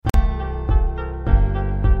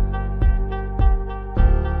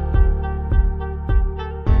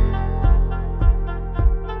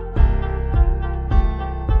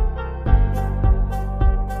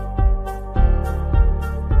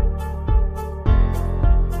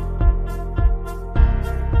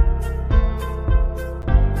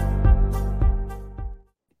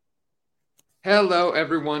Hello,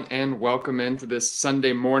 everyone, and welcome into this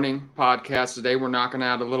Sunday morning podcast. Today, we're knocking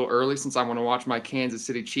out a little early since I want to watch my Kansas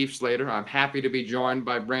City Chiefs later. I'm happy to be joined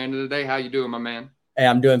by Brandon today. How you doing, my man? Hey,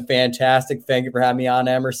 I'm doing fantastic. Thank you for having me on,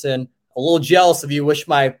 Emerson. A little jealous of you. Wish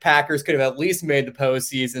my Packers could have at least made the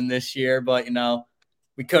postseason this year, but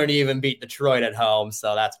we couldn't even beat Detroit at home,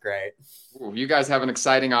 so that's great. Ooh, you guys have an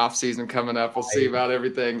exciting offseason coming up. We'll see about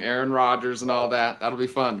everything, Aaron Rodgers and all that. That'll be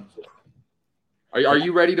fun. Are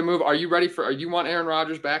you ready to move? Are you ready for? You want Aaron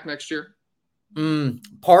Rodgers back next year?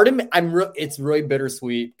 Part of me, it's really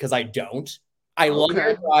bittersweet because I don't. I love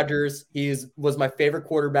Aaron Rodgers. Was my favorite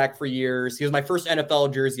quarterback for years. He was my first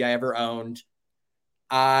NFL jersey I ever owned.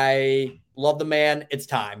 I love the man. It's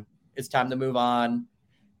time. It's time to move on,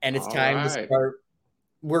 and it's time to start.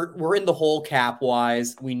 We're in the hole cap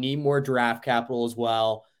wise. We need more draft capital as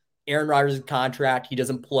well. Aaron Rodgers' contract, he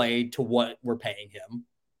doesn't play to what we're paying him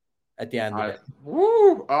at the end of it.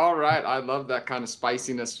 Woo! All right. I love that kind of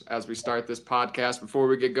spiciness as we start this podcast. Before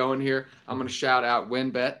we get going here, I'm going to shout out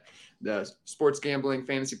WynnBET. The Sports Gambling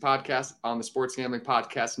Fantasy Podcast on the Sports Gambling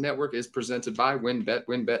Podcast Network is presented by WynnBET.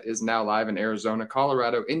 WynnBET is now live in Arizona,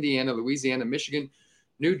 Colorado, Indiana, Louisiana, Michigan,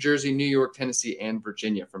 New Jersey, New York, Tennessee, and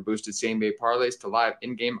Virginia. From boosted same-day parlays to live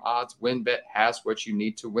in-game odds, WynnBET has what you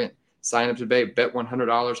need to win. Sign up today, bet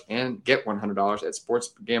 $100 and get $100 at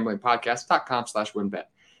sportsgamblingpodcast.com/WynnBET.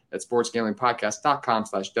 That's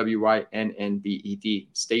sportsgamblingpodcast.com/WYNNBED.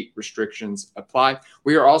 State restrictions apply.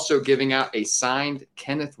 We are also giving out a signed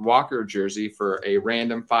Kenneth Walker jersey for a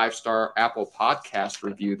random 5-star Apple Podcast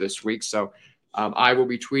review this week. So I will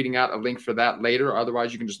be tweeting out a link for that later.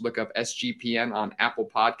 Otherwise, you can just look up SGPN on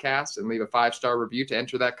Apple Podcasts and leave a 5-star review to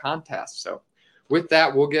enter that contest. So with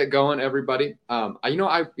that, we'll get going, everybody.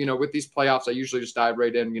 With these playoffs, I usually just dive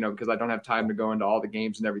right in, because I don't have time to go into all the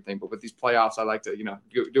games and everything. But with these playoffs, I like to, do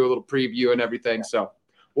a little preview and everything. So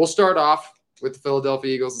we'll start off with the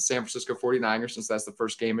Philadelphia Eagles and San Francisco 49ers, since that's the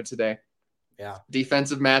first game of today. Yeah.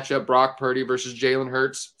 Defensive matchup, Brock Purdy versus Jalen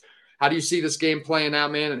Hurts. How do you see this game playing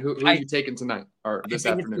out, man? And who are you taking tonight or this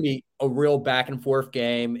afternoon? It's going to be a real back and forth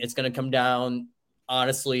game. It's going to come down,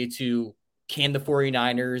 honestly, to can the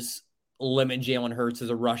 49ers limit Jalen Hurts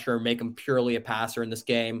as a rusher and make him purely a passer in this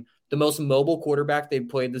game. The most mobile quarterback they've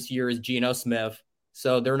played this year is Geno Smith.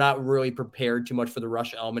 So they're not really prepared too much for the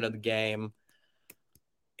rush element of the game.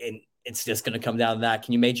 And it's just going to come down to that.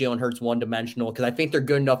 Can you make Jalen Hurts one-dimensional? Because I think they're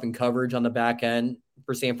good enough in coverage on the back end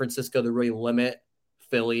for San Francisco to really limit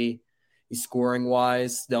Philly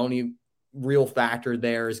scoring-wise. The only real factor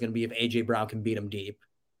there is going to be if A.J. Brown can beat him deep.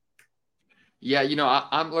 Yeah,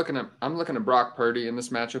 I'm looking at Brock Purdy in this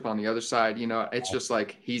matchup on the other side. It's just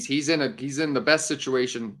like he's in the best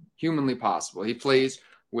situation humanly possible. He plays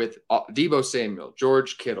with Deebo Samuel,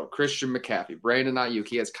 George Kittle, Christian McCaffrey, Brandon Ayuk.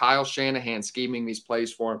 He has Kyle Shanahan scheming these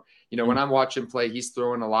plays for him. When I'm watching play, he's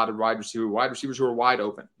throwing a lot of wide receivers who are wide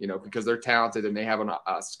open, because they're talented and they have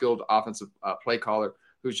a skilled offensive play caller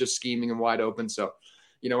who's just scheming and wide open. So,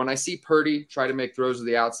 when I see Purdy try to make throws to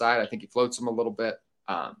the outside, I think he floats him a little bit.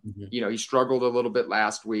 He struggled a little bit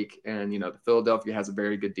last week, and the Philadelphia has a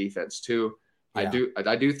very good defense too. Yeah.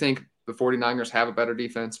 I do think the 49ers have a better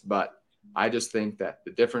defense, but I just think that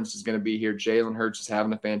the difference is going to be here. Jalen Hurts is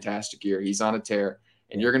having a fantastic year. He's on a tear,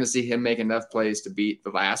 and you're going to see him make enough plays to beat the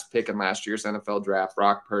last pick in last year's NFL draft,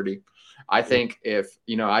 Brock Purdy. I think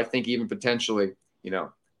even potentially,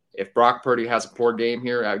 if Brock Purdy has a poor game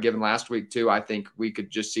here, given last week too, I think we could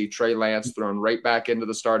just see Trey Lance thrown right back into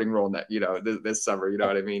the starting role this summer. You know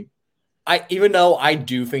what I mean? Even though I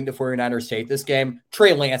do think the 49ers take this game,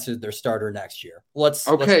 Trey Lance is their starter next year. That's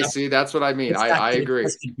what I mean. I agree.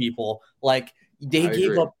 People they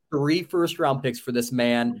gave up 3 first-round picks for this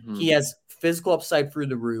man. Mm-hmm. He has physical upside through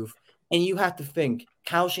the roof. And you have to think,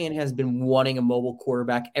 Kyle Shanahan has been wanting a mobile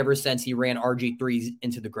quarterback ever since he ran RG3s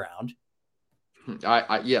into the ground.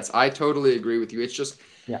 Yes, I totally agree with you. It's just,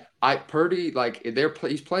 Purdy,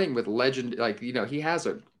 he's playing with legend. He has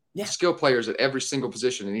skill players at every single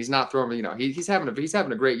position, and he's not throwing. He's having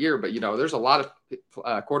a great year. But there's a lot of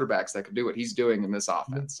quarterbacks that could do what he's doing in this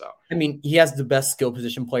offense. So he has the best skill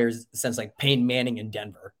position players since Peyton Manning in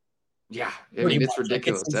Denver. Yeah, it's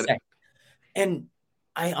ridiculous. And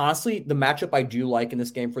I honestly, the matchup I do like in this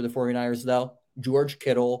game for the 49ers, though, George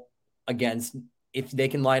Kittle against. If they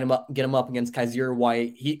can line him up, get him up against Kaiser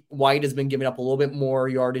White. White has been giving up a little bit more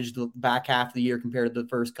yardage the back half of the year compared to the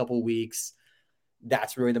first couple of weeks.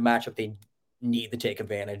 That's really the matchup they need to take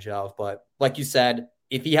advantage of. But like you said,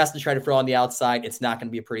 if he has to try to throw on the outside, it's not going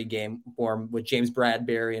to be a pretty game for him with James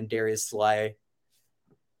Bradbury and Darius Slay.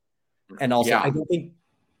 And also, I don't think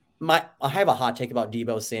I have a hot take about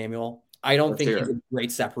Deebo Samuel. I don't think he's a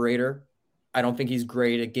great separator. I don't think he's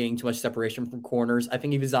great at getting too much separation from corners. I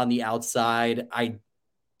think if he's on the outside, I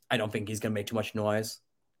don't think he's going to make too much noise.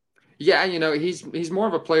 Yeah, he's more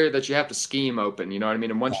of a player that you have to scheme open. You know what I mean?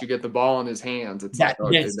 And once you get the ball in his hands, it's like,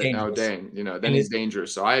 oh, That's oh dangerous. dang, then he's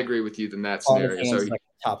dangerous. So I agree with you in that On his scenario. hands, So like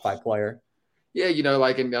a top 5 player. yeah,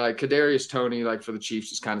 like in like Kadarius Toney, like for the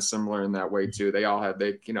Chiefs, is kind of similar in that way too. They all have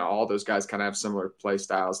all those guys kind of have similar play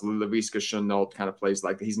styles. Laviska Shenault kind of plays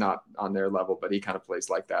like he's not on their level, but he kind of plays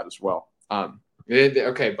like that as well.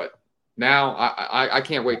 Okay, but now I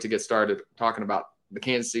can't wait to get started talking about the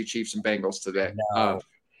Kansas City Chiefs and Bengals today.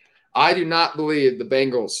 I do not believe the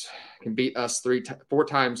Bengals can beat us 4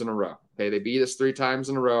 times in a row. Okay, they beat us 3 times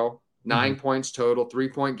in a row, 9 points total,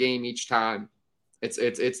 3-point game each time. It's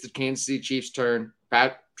the Kansas City Chiefs' turn.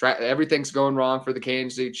 Everything's going wrong for the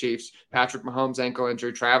Kansas City Chiefs. Patrick Mahomes' ankle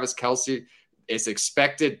injury. Travis Kelce is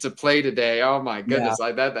expected to play today. Oh my goodness!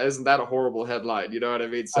 Isn't that a horrible headline? You know what I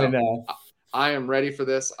mean? So I know. I am ready for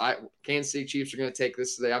this. Kansas City Chiefs are going to take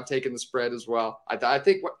this today. I'm taking the spread as well. I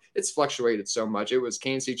think it's fluctuated so much. It was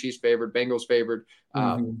Kansas City Chiefs favored, Bengals favored,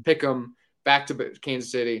 pick them back to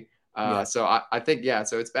Kansas City. So I think,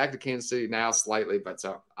 so it's back to Kansas City now slightly, but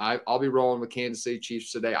so I'll be rolling with Kansas City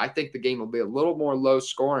Chiefs today. I think the game will be a little more low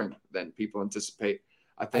scoring than people anticipate.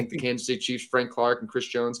 I think the Kansas City Chiefs, Frank Clark and Chris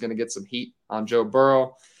Jones, going to get some heat on Joe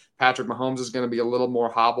Burrow. Patrick Mahomes is going to be a little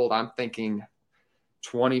more hobbled. I'm thinking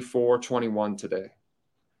 24-21 today.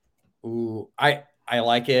 Ooh, I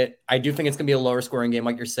like it. I do think it's going to be a lower scoring game,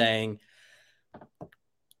 like you're saying.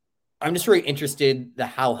 I'm just really interested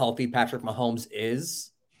how healthy Patrick Mahomes is.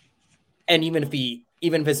 And even if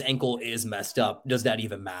his ankle is messed up, does that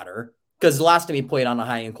even matter? Because the last time he played on a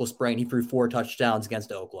high ankle sprain, he threw 4 touchdowns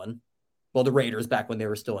against Oakland. Well, the Raiders back when they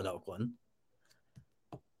were still in Oakland.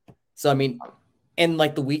 So, I mean, and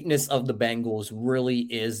like the weakness of the Bengals really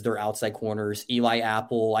is their outside corners. Eli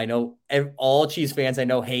Apple, I know all Chiefs fans I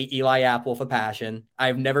know hate Eli Apple with a passion.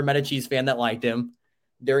 I've never met a Chiefs fan that liked him.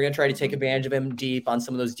 They're going to try to take advantage of him deep on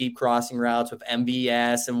some of those deep crossing routes with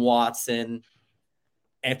MVS and Watson.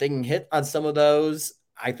 And if they can hit on some of those,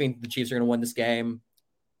 I think the Chiefs are going to win this game.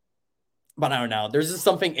 But I don't know. There's just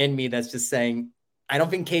something in me that's just saying, I don't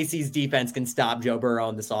think KC's defense can stop Joe Burrow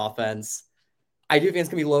in this offense. I do think it's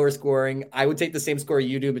going to be lower scoring. I would take the same score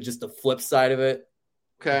you do, but just the flip side of it.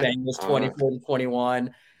 Okay. Bengals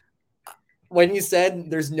 24-21. When you said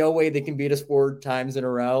there's no way they can beat us 4 times in a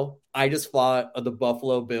row, I just thought of the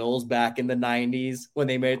Buffalo Bills back in the 90s when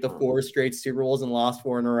they made it to 4 straight Super Bowls and lost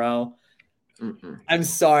 4 in a row. Mm-hmm. I'm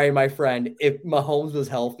sorry, my friend. If Mahomes was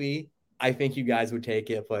healthy, I think you guys would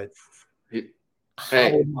take it, but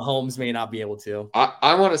Mahomes may not be able to.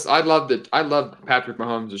 I love Patrick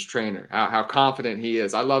Mahomes as trainer, how confident he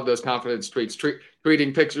is. I love those confidence tweets,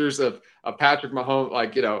 tweeting pictures of Patrick Mahomes,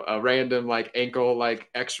 like, a random like ankle,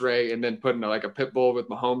 like X-ray, and then putting like a pit bull with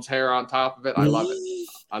Mahomes hair on top of it. I love it.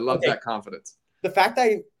 I love that confidence. The fact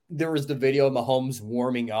that there was the video of Mahomes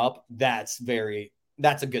warming up, that's a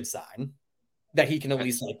good sign that he can at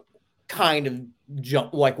least like kind of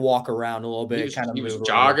jump, like walk around a little bit. He was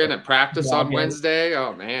jogging at practice on Wednesday.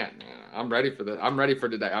 Oh man, I'm ready for that. I'm ready for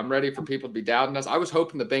today. I'm ready for people to be doubting us. I was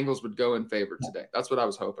hoping the Bengals would go in favor today. That's what I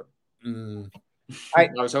was hoping. I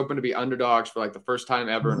was hoping to be underdogs for like the first time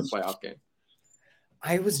ever in a playoff game.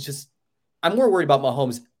 I'm more worried about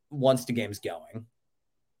Mahomes once the game's going.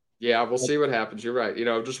 Yeah, we'll see what happens. You're right.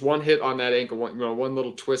 Just one hit on that ankle, one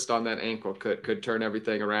little twist on that ankle could turn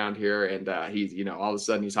everything around here. And he's, all of a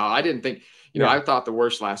sudden he's hot. I didn't think, I thought the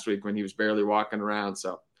worst last week when he was barely walking around.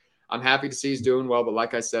 So I'm happy to see he's doing well. But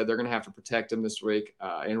like I said, they're going to have to protect him this week.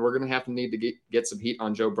 And we're going to need to get some heat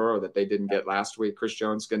on Joe Burrow that they didn't get last week. Chris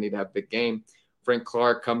Jones is going to need to have a big game. Frank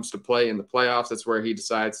Clark comes to play in the playoffs. That's where he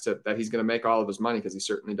decides that he's going to make all of his money, because he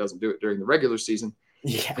certainly doesn't do it during the regular season.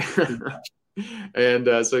 Yeah. And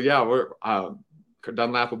we're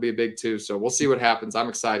Dunlap will be a big too. So we'll see what happens. I'm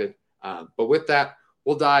excited. But with that,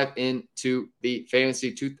 we'll dive into the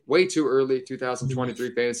fantasy way too early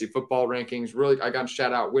 2023 fantasy football rankings. Really, I got to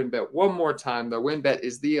shout out WynnBET one more time, though. WynnBET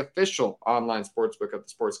is the official online sportsbook of the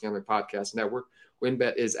Sports Gambling Podcast Network.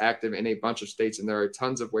 WynnBET is active in a bunch of states, and there are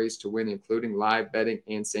tons of ways to win, including live betting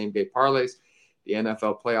and same-game parlays. The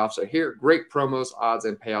NFL playoffs are here. Great promos, odds,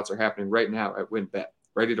 and payouts are happening right now at WynnBET.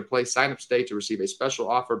 Ready to play? Sign up today to receive a special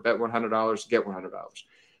offer. Bet $100, get $100.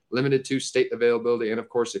 Limited to state availability. And, of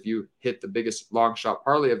course, if you hit the biggest long shot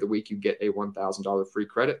parlay of the week, you get a $1,000 free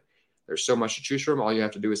credit. There's so much to choose from. All you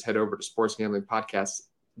have to do is head over to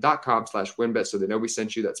sportsgamblingpodcast.com/WynnBET so they know we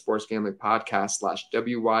sent you. That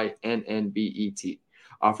sportsgamblingpodcast/WYNNBET.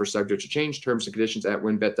 Offer subject to change. Terms and conditions at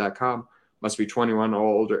wynnbet.com. Must be 21 or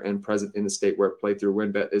older and present in the state where playthrough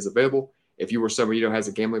WynnBET is available. If you were somebody who has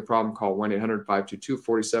a gambling problem, call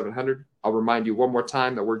 1-800-522-4700. I'll remind you one more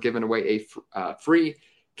time that we're giving away a free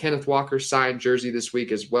Kenneth Walker signed jersey this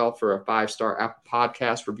week as well for a 5-star Apple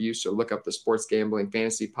Podcast review. So look up the Sports Gambling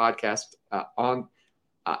Fantasy Podcast on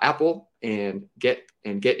Apple and get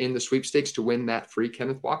in the sweepstakes to win that free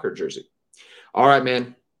Kenneth Walker jersey. All right,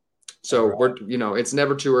 man. So we're it's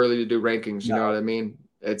never too early to do rankings. You know what I mean?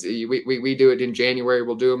 It's we do it in January.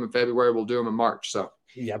 We'll do them in February. We'll do them in March. So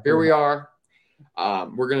here we are.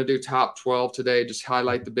 We're gonna do top 12 today. Just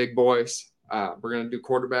highlight the big boys. We're going to do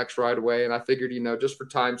quarterbacks right away. And I figured, just for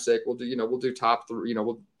time's sake, we'll do top 3,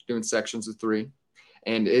 we'll do in sections of 3.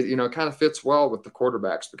 And it, kind of fits well with the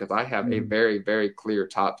quarterbacks because I have a very, very clear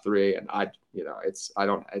top 3. And it's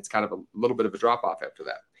kind of a little bit of a drop off after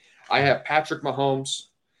that. I have Patrick Mahomes,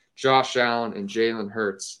 Josh Allen, and Jalen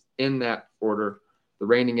Hurts in that order. The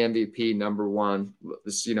reigning MVP, number 1.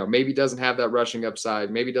 This, maybe doesn't have that rushing upside,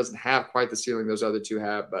 maybe doesn't have quite the ceiling those other 2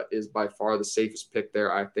 have, but is by far the safest pick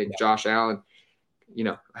there. I think Josh Allen,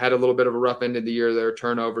 had a little bit of a rough end of the year there.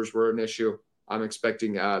 Turnovers were an issue. I'm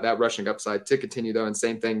expecting that rushing upside to continue, though. And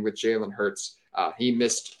same thing with Jalen Hurts. He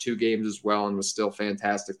missed 2 games as well and was still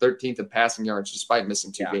fantastic. 13th in passing yards despite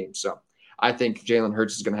missing 2 games. So I think Jalen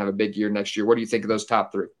Hurts is going to have a big year next year. What do you think of those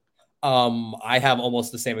top 3? I have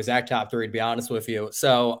almost the same exact top 3, to be honest with you.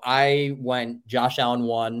 So I went Josh Allen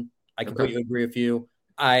 1. I completely agree with you.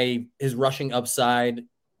 His rushing upside,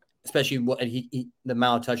 especially the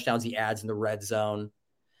amount of touchdowns he adds in the red zone,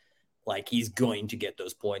 like he's going to get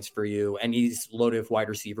those points for you. And he's loaded with wide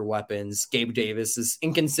receiver weapons. Gabe Davis is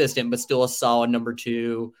inconsistent, but still a solid number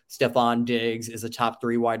 2. Stephon Diggs is a top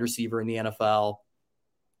 3 wide receiver in the NFL.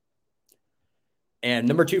 And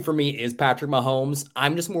number 2 for me is Patrick Mahomes.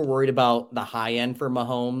 I'm just more worried about the high end for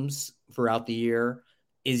Mahomes throughout the year.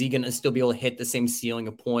 Is he going to still be able to hit the same ceiling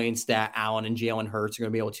of points that Allen and Jalen Hurts are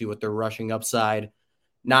going to be able to with their rushing upside?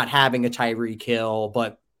 Not having a Tyreek Hill,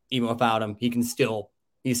 but even without him, he's still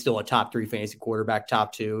a top 3 fantasy quarterback,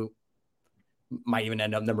 top 2. Might even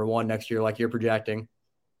end up number 1 next year like you're projecting.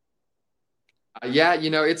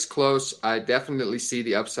 It's close. I definitely see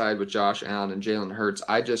the upside with Josh Allen and Jalen Hurts.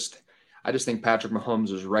 I just think Patrick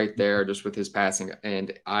Mahomes is right there just with his passing.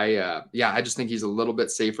 And I just think he's a little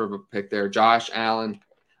bit safer of a pick there. Josh Allen,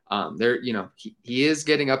 he is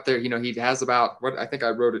getting up there. He has about I think I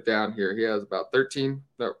wrote it down here. He has about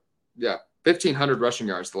 1,500 rushing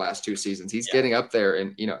yards the last 2 seasons. He's getting up there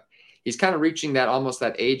and, he's kind of reaching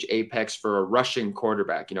that age apex for a rushing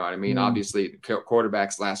quarterback. You know what I mean? Obviously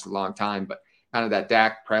quarterbacks last a long time, but kind of that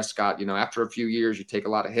Dak Prescott, after a few years, you take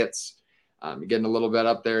a lot of hits. You're getting a little bit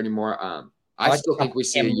up there anymore. I still think we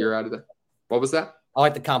see a year out of that. What was that? I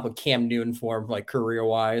like the comp with Cam Newton for him, like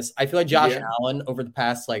career-wise. I feel like Josh Allen over the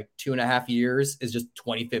past 2.5 years is just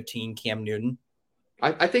 2015 Cam Newton.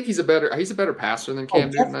 I think he's a better passer than Cam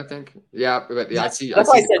Newton. I think. Yeah, but I see. That's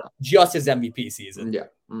why I said just his MVP season. Yeah.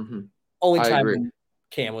 Mm-hmm. Only time when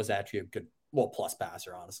Cam was actually a good, plus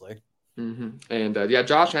passer, honestly. Mm-hmm. And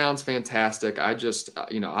Josh Allen's fantastic. I just,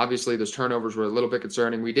 obviously those turnovers were a little bit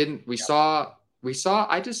concerning.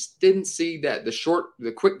 I just didn't see that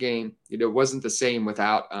the quick game, wasn't the same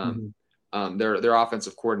without their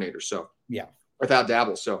offensive coordinator. So without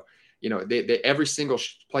Dabble. So, they every single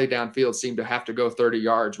play downfield seemed to have to go 30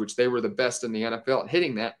 yards, which they were the best in the NFL at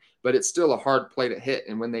hitting that, but it's still a hard play to hit.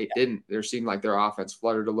 And when they didn't, there seemed like their offense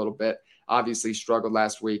fluttered a little bit. Obviously struggled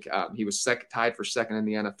last week. He was tied for second in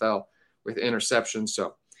the NFL with interceptions.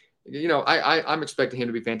 So, I'm expecting him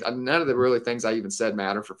to be fantastic. None of the really things I even said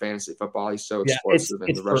matter for fantasy football. He's so explosive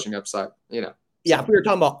in the rushing upside, Yeah, if we were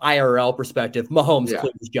talking about IRL perspective, Mahomes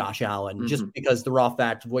clears Josh Allen just because the raw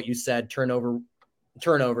fact of what you said,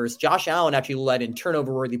 turnovers. Josh Allen actually led in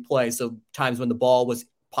turnover-worthy plays, so times when the ball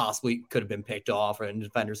could have been picked off or in the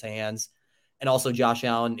defender's hands. And also Josh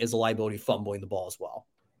Allen is a liability fumbling the ball as well.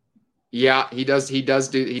 Yeah, he does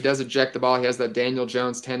eject the ball. He has that Daniel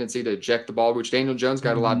Jones tendency to eject the ball, which Daniel Jones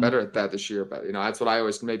got a lot better at that this year. But that's what I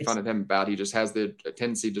always made fun of him about. He just has the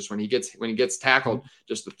tendency just when he gets tackled,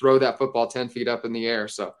 just to throw that football 10 feet up in the air.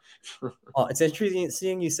 So it's interesting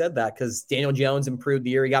seeing you said that because Daniel Jones improved the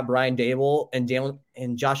year he got Brian Dable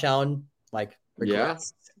and Josh Allen regressed. Yeah,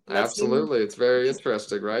 absolutely. It's very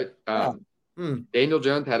interesting, right? Daniel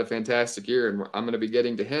Jones had a fantastic year, and I'm going to be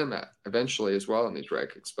getting to him eventually as well in these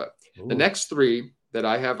rankings. But the next 3 that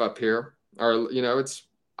I have up here are,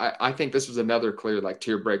 I think this was another clear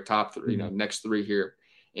tier break top 3, next 3 here.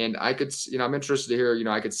 And I could, I'm interested to hear,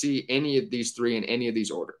 I could see any of these 3 in any of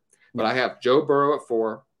these order. But I have Joe Burrow at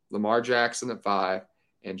 4, Lamar Jackson at 5,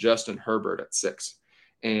 and Justin Herbert at 6.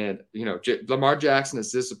 And, Lamar Jackson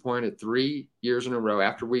has disappointed 3 years in a row.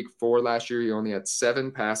 After week 4 last year, he only had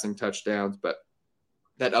 7 passing touchdowns, but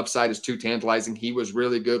that upside is too tantalizing. He was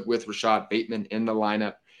really good with Rashad Bateman in the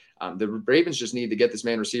lineup. The Ravens just need to get this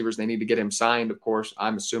man receivers. They need to get him signed, of course.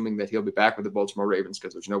 I'm assuming that he'll be back with the Baltimore Ravens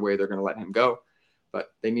because there's no way they're going to let him go.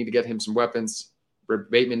 But they need to get him some weapons.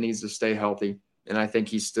 Bateman needs to stay healthy. And I think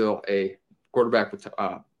he's still a quarterback with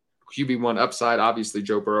QB1 upside. Obviously,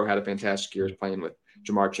 Joe Burrow had a fantastic year playing with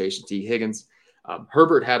Jamar Chase and T. Higgins.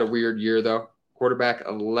 Herbert had a weird year, though. Quarterback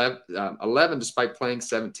 11 despite playing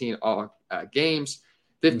 17 games.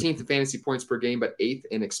 15th in fantasy points per game, but 8th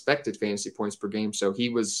in expected fantasy points per game. So he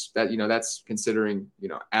was that, that's considering,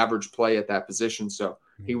 average play at that position. So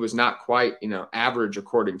he was not quite, average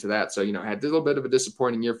according to that. So, had a little bit of a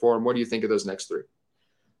disappointing year for him. What do you think of those next 3?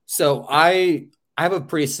 So I have a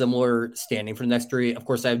pretty similar standing for the next 3. Of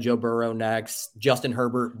course, I have Joe Burrow next, Justin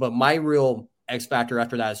Herbert, but my real X factor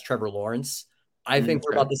after that is Trevor Lawrence. I think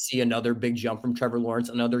we're about to see another big jump from Trevor Lawrence,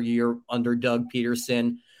 another year under Doug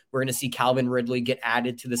Peterson. We're going to see Calvin Ridley get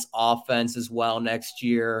added to this offense as well next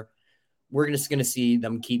year. We're just going to see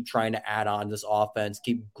them keep trying to add on this offense,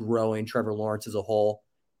 keep growing Trevor Lawrence as a whole.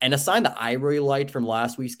 And a sign that I really liked from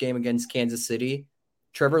last week's game against Kansas City,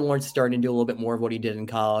 Trevor Lawrence is starting to do a little bit more of what he did in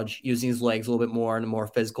college, using his legs a little bit more in a more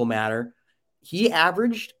physical manner. He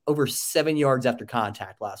averaged over 7 yards after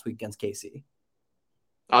contact last week against KC.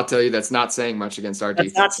 I'll tell you, that's not saying much against our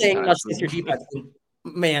defense. That's not saying much against your defense.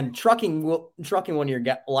 Man, trucking one of your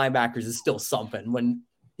linebackers is still something when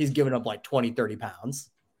he's giving up like 20, 30 pounds.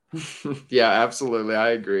 Yeah, absolutely. I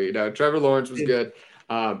agree. No, Trevor Lawrence was good.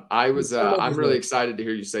 I'm really excited to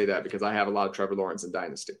hear you say that because I have a lot of Trevor Lawrence in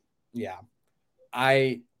Dynasty. Yeah.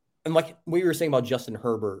 And like we were saying about Justin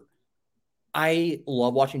Herbert, I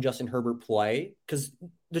love watching Justin Herbert play because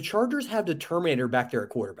the Chargers have the Terminator back there at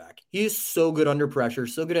quarterback. He is so good under pressure,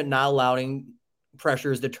 so good at not allowing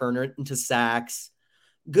pressures to turn into sacks.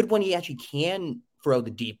 Good when he actually can throw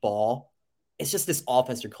the deep ball. It's just this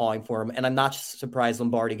offense they're calling for him. And I'm not surprised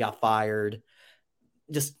Lombardi got fired.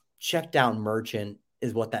 Just check down Merchant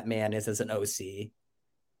is what that man is as an OC.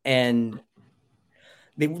 And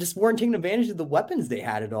they just weren't taking advantage of the weapons they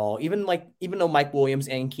had at all. Even though Mike Williams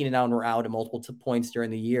and Keenan Allen were out at multiple points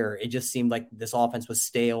during the year, it just seemed like this offense was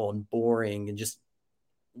stale and boring and just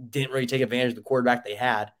didn't really take advantage of the quarterback they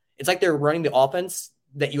had. It's like they're running the offense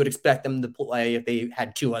that you would expect them to play if they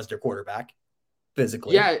had Tua as their quarterback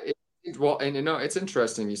physically. Yeah. It's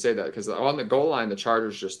interesting you say that because on the goal line, the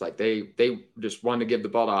Chargers just like they just wanted to give the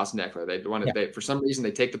ball to Austin Eckler. They for some reason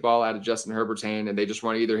they take the ball out of Justin Herbert's hand and they just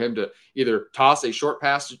want him to either toss a short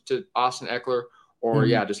pass to Austin Eckler or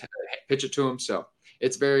just pitch it to him. So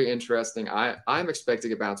it's very interesting. I'm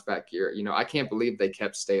expecting a bounce back year. I can't believe they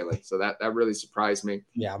kept Staley. So that really surprised me.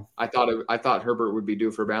 Yeah. I thought Herbert would be due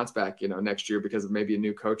for a bounce back, next year because of maybe a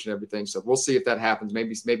new coach and everything. So we'll see if that happens.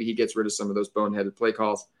 Maybe he gets rid of some of those boneheaded play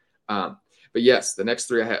calls. But yes, the next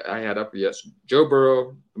 3 I had up, yes, Joe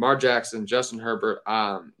Burrow, Lamar Jackson, Justin Herbert.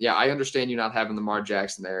 I understand you not having Lamar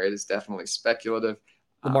Jackson there. It is definitely speculative.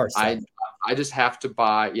 I just have to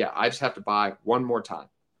buy one more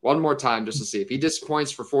time just to see if he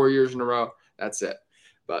disappoints for 4 years in a row. That's it.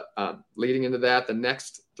 But leading into that, the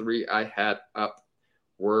next 3 I had up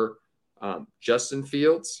were Justin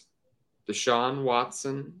Fields, Deshaun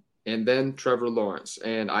Watson, and then Trevor Lawrence.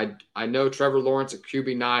 And I know Trevor Lawrence at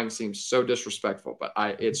QB9 seems so disrespectful, but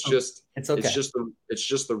it's okay. It's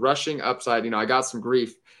just the rushing upside. I got some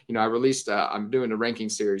grief. I released I'm doing a ranking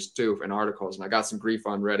series too in articles, and I got some grief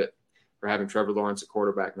on Reddit for having Trevor Lawrence at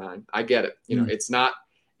quarterback 9. I get it. It's not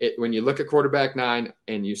it when you look at quarterback 9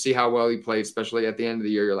 and you see how well he played, especially at the end of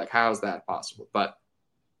the year, you're like, how is that possible? But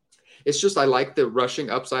it's just I like the rushing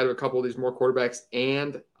upside of a couple of these more quarterbacks,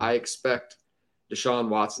 and I expect Deshaun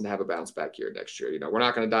Watson to have a bounce back year next year. We're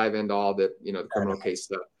not going to dive into all the, the criminal case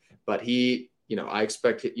stuff, but I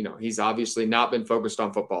expect, he's obviously not been focused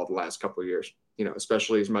on football the last couple of years,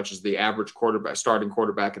 especially as much as the average starting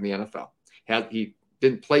quarterback in the NFL. He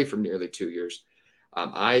didn't play for nearly 2 years. He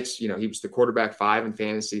was the quarterback 5 in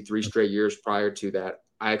fantasy 3 straight years prior to that.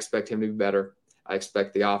 I expect him to be better. I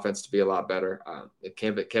expect the offense to be a lot better. If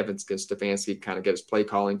Kevin Stefanski kind of get his play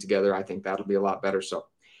calling together, I think that'll be a lot better. So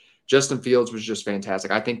Justin Fields was just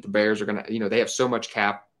fantastic. I think the Bears are going to, they have so much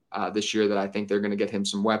cap this year that I think they're going to get him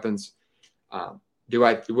some weapons.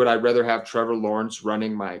 Would I rather have Trevor Lawrence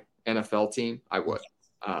running my NFL team? I would.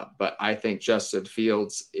 But I think Justin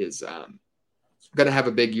Fields is going to have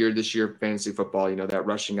a big year this year for fantasy football. That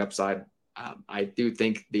rushing upside. I do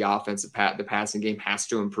think the offense, the passing game has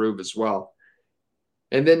to improve as well.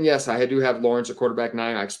 And then, yes, I do have Lawrence at quarterback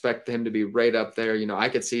 9. I expect him to be right up there. I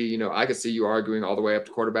could see you arguing all the way up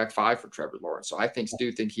to quarterback 5 for Trevor Lawrence. So I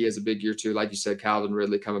do think he has a big year too. Like you said, Calvin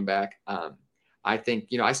Ridley coming back. I think,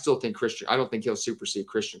 I still think I don't think he'll supersede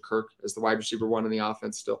Christian Kirk as the wide receiver 1 in the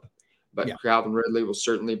offense still. But yeah. Calvin Ridley will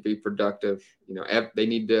certainly be productive. They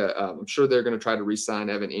need to, I'm sure they're going to try to re-sign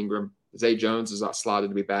Evan Ingram. Zay Jones is slotted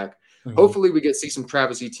to be back. Mm-hmm. Hopefully we see some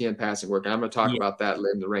Travis Etienne passing work. And I'm going to talk about that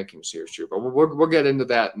in the rankings here, too. But we'll get into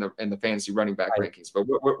that in the fantasy running back rankings. But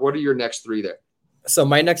what are your next 3 there? So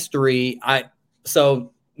my next 3,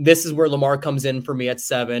 so this is where Lamar comes in for me at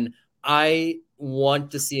 7. I want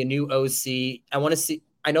to see a new OC.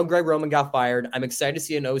 I know Greg Roman got fired. I'm excited to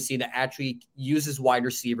see an OC that actually uses wide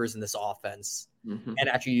receivers in this offense and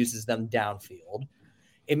actually uses them downfield.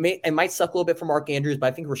 It might suck a little bit for Mark Andrews, but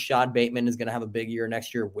I think Rashad Bateman is going to have a big year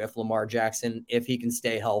next year with Lamar Jackson if he can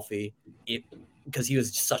stay healthy, because he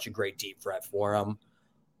was such a great deep threat for him.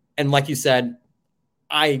 And like you said,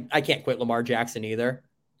 I can't quit Lamar Jackson either.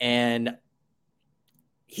 And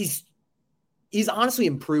he's honestly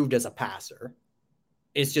improved as a passer.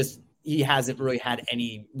 It's just he hasn't really had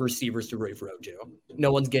any receivers to really throw to.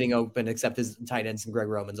 No one's getting open except his tight ends and Greg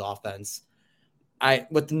Roman's offense.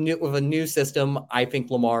 With a new system, I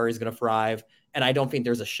think Lamar is going to thrive, and I don't think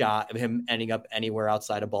there's a shot of him ending up anywhere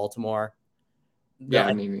outside of Baltimore.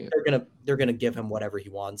 Yeah, they're gonna give him whatever he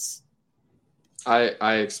wants.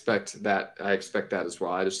 I expect that. I expect that as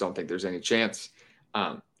well. I just don't think there's any chance.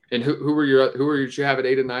 And who did you have at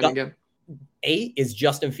 8 and 9 again? 8 is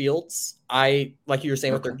Justin Fields. Like you were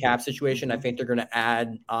saying with their cap situation, I think they're going to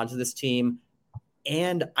add onto this team.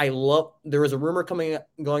 And there was a rumor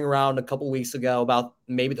going around a couple weeks ago about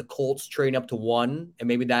maybe the Colts trading up to 1, and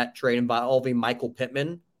maybe that trade involving Michael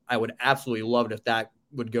Pittman. I would absolutely love it if that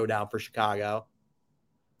would go down for Chicago.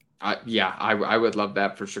 I would love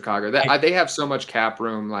that for Chicago. They have so much cap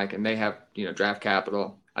room, and they have draft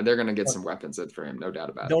capital. They're going to get some weapons in for him, no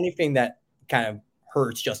doubt about it. The only thing that kind of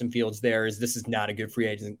hurts Justin Fields there is this is not a good free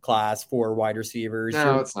agent class for wide receivers.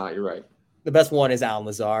 No, it's not. You're right. The best one is Allen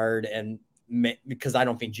Lazard, and because I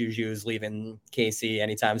don't think Juju is leaving KC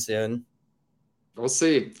anytime soon. We'll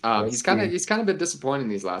see. He's kind of been disappointing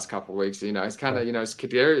these last couple of weeks. He's kind of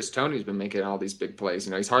Kadarius Toney's been making all these big plays.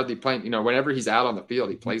 He's hardly playing. Whenever he's out on the field,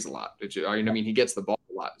 he plays a lot. He gets the ball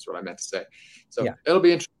a lot. Is what I meant to say. So it'll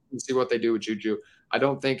be interesting to see what they do with Juju. I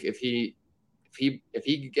don't think if he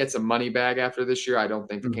gets a money bag after this year, I don't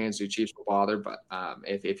think the Kansas City Chiefs will bother. But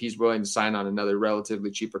if he's willing to sign on another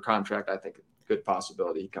relatively cheaper contract, I think a good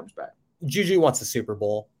possibility he comes back. Juju wants a Super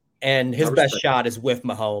Bowl, and his best shot is with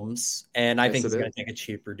Mahomes, and I think he's going to take a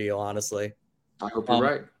cheaper deal, honestly. I hope you're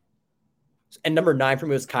right. And number 9 for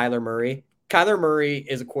me was Kyler Murray. Kyler Murray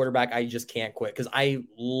is a quarterback I just can't quit because I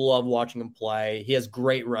love watching him play. He has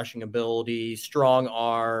great rushing ability, strong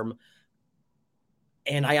arm,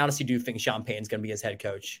 and I honestly do think Sean Payton's going to be his head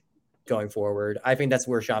coach going forward. I think that's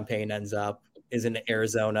where Sean Payton ends up, is in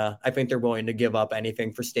Arizona. I think they're willing to give up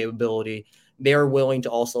anything for stability. They are willing to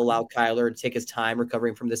also allow Kyler to take his time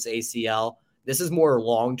recovering from this ACL. This is more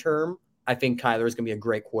long-term. I think Kyler is going to be a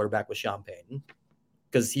great quarterback with Sean Payton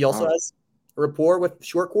because he also has a rapport with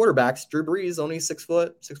short quarterbacks. Drew Brees, only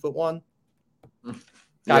 6'1".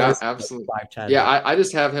 Yeah, absolutely. 5'10". Yeah, I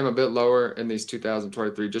just have him a bit lower in these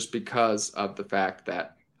 2023 just because of the fact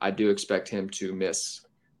that I do expect him to miss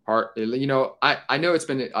part. I know it's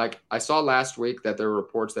been I saw last week that there were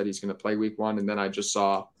reports that he's going to play week 1, and then I just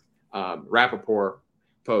saw Rappaport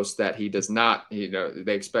post that he does not.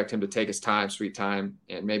 They expect him to take his time, sweet time,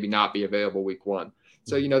 and maybe not be available week 1.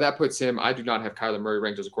 So that puts him. I do not have Kyler Murray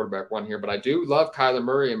ranked as a quarterback 1 here, but I do love Kyler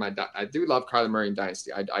Murray in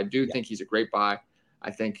Dynasty. I do think he's a great buy. I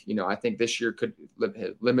think this year could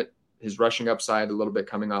limit his rushing upside a little bit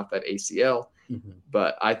coming off that ACL.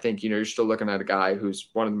 But I think, you're still looking at a guy who's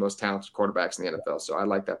one of the most talented quarterbacks in the NFL. So I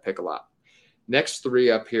like that pick a lot. Next 3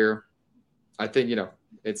 up here, I think,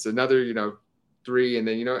 it's another, 3. And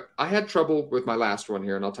then, I had trouble with my last one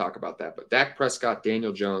here, and I'll talk about that. But Dak Prescott,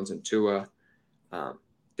 Daniel Jones, and Tua.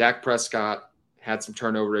 Dak Prescott had some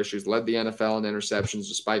turnover issues, led the NFL in interceptions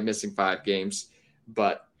despite missing 5 games.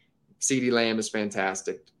 But CeeDee Lamb is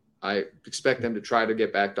fantastic. I expect them to try to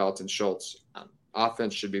get back Dalton Schultz.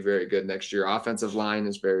 Offense should be very good next year. Offensive line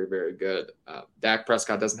is very, very good. Dak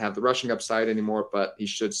Prescott doesn't have the rushing upside anymore, but he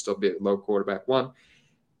should still be a low quarterback 1.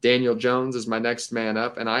 Daniel Jones is my next man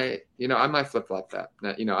up, and I might flip-flop that.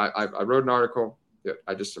 Now, I wrote an article.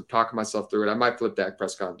 I'm talking myself through it. I might flip Dak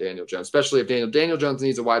Prescott and Daniel Jones, especially if Daniel Jones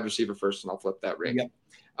needs a wide receiver first, and I'll flip that ring.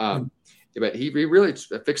 Yep. But he really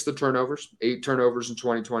fixed the turnovers, 8 turnovers in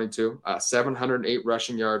 2022, 708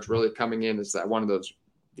 rushing yards, really coming in as that one of those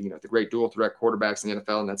the great dual threat quarterbacks in the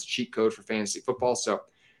NFL, and that's a cheat code for fantasy football. So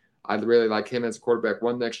I'd really like him as quarterback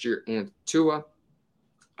 1 next year. And Tua,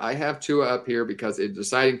 I have Tua up here because a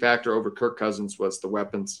deciding factor over Kirk Cousins was the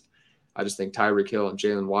weapons. I just think Tyreek Hill and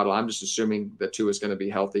Jalen Waddle. I'm just assuming that Tua is going to be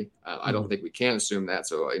healthy. I don't think we can assume that.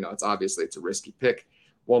 So it's a risky pick.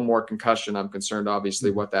 One more concussion, I'm concerned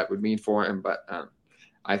obviously what that would mean for him. But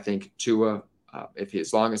I think Tua,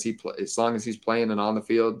 as long as he's playing and on the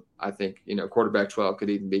field, I think quarterback 12 could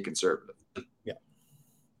even be conservative. Yeah.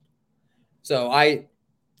 So I'm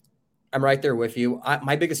right there with you.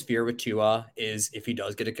 My biggest fear with Tua is if he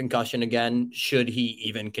does get a concussion again, should he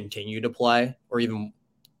even continue to play, or even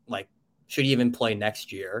should he even play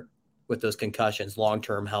next year with those concussions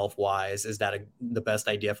long-term health-wise? Is that the best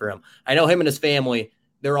idea for him? I know him and his family,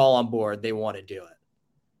 they're all on board. They want to do it.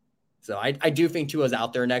 So I do think Tua's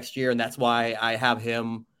out there next year, and that's why I have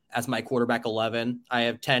him as my quarterback 11. I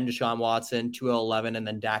have 10 Deshaun Watson, Tua 11, and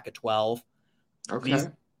then Dak at 12. Okay.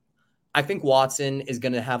 I think Watson is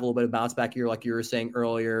going to have a little bit of bounce back here, like you were saying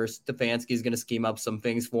earlier. Stefanski is going to scheme up some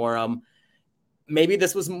things for him. Maybe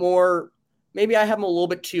I have him a little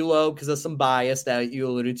bit too low because of some bias that you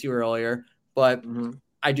alluded to earlier. But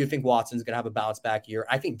I do think Watson's going to have a bounce back year.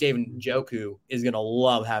 I think David Njoku is going to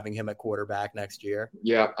love having him at quarterback next year.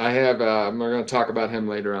 Yeah, I have. We're going to talk about him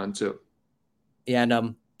later on too. Yeah,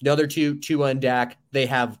 and the other two, Tua and Dak, they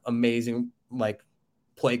have amazing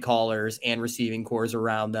play callers and receiving cores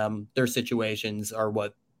around them. Their situations are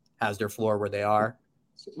what has their floor where they are.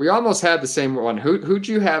 We almost had the same one. Who'd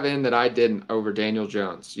you have in that I didn't over Daniel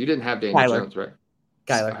Jones? You didn't have Daniel Jones, right?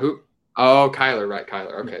 Kyler. Who? Oh, Kyler, right?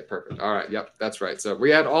 Kyler. Okay, perfect. All right. Yep, that's right. So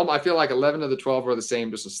we had I feel like 11 of the 12 were the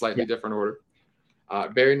same, just a slightly different order.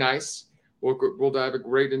 Very nice. We'll dive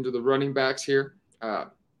right into the running backs here.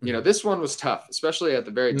 This one was tough, especially at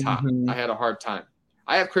the very top. I had a hard time.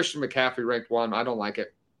 I have Christian McCaffrey ranked 1. I don't like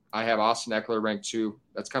it. I have Austin Eckler ranked 2.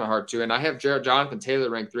 That's kind of hard too. And I have Jonathan Taylor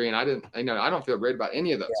ranked 3. And I don't feel great about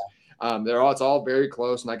any of those. Yeah. It's all very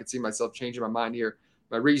close, and I could see myself changing my mind here.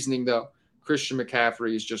 My reasoning though, Christian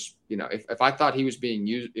McCaffrey is just, if I thought he was being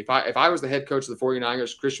used, if I was the head coach of the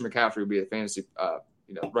 49ers, Christian McCaffrey would be the fantasy,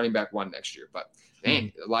 running back 1 next year. But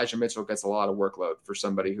Elijah Mitchell gets a lot of workload for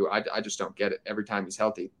somebody who I just don't get it every time he's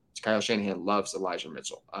healthy. Kyle Shanahan loves Elijah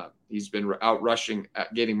Mitchell. He's been out rushing,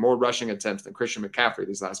 getting more rushing attempts than Christian McCaffrey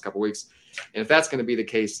these last couple of weeks. And if that's going to be the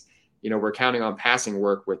case, we're counting on passing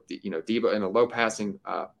work with Deebo in a low passing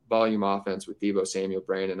volume offense with Deebo Samuel,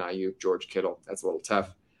 Brandon Ayuk, George Kittle. That's a little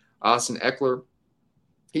tough. Austin Eckler,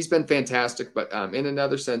 he's been fantastic, but in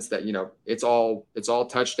another sense that it's all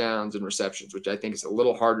touchdowns and receptions, which I think is a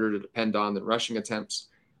little harder to depend on than rushing attempts,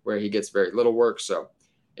 where he gets very little work. So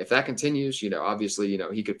if that continues, obviously,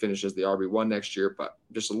 he could finish as the RB1 next year, but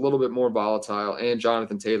just a little bit more volatile. And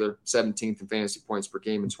Jonathan Taylor, 17th in fantasy points per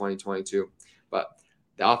game in 2022. But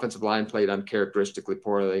the offensive line played uncharacteristically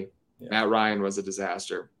poorly. Yeah. Matt Ryan was a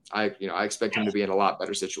disaster. I expect him to be in a lot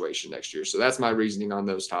better situation next year. So that's my reasoning on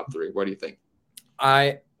those top 3. What do you think?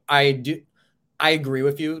 I agree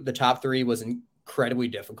with you. The top 3 was incredibly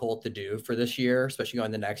difficult to do for this year, especially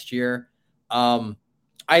going the next year.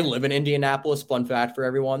 I live in Indianapolis. Fun fact for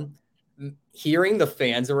everyone. Hearing the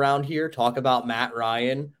fans around here talk about Matt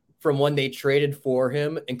Ryan from when they traded for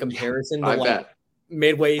him in comparison to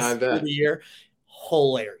midway through the year,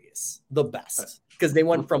 hilarious. The best. Because they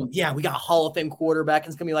went from, we got a Hall of Fame quarterback.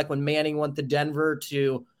 It's going to be like when Manning went to Denver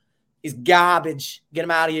to he's garbage. Get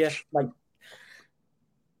him out of here. Man,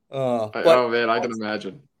 I can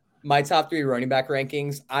imagine. My top 3 running back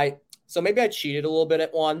rankings. So maybe I cheated a little bit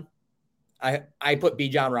at 1. I put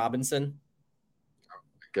Bijan Robinson. Oh,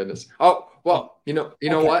 my goodness. Oh, well,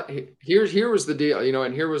 what? Here was the deal,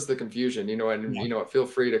 and here was the confusion, feel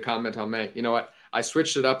free to comment on me. You know what? I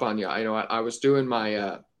switched it up on you. You know what? I was doing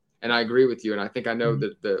my and I agree with you, and I think I know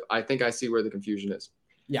that I think I see where the confusion is.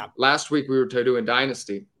 Yeah. Last week we were doing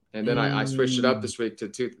Dynasty, and then I switched it up this week to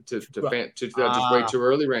just way too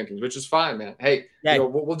early rankings, which is fine, man. Hey,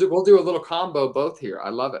 we'll do a little combo both here. I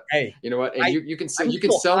love it. Hey, you know what? And you can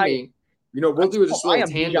sell me. We'll do just a little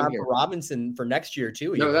tandem here. Robinson for next year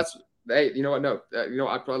too. No, you know what? No,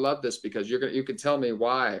 I love this because you can tell me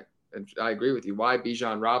why, and I agree with you, why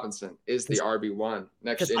Bijan Robinson is the RB1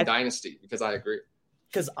 next in Dynasty, because I agree.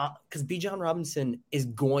 Because Bijan Robinson is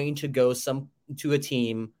going to go to a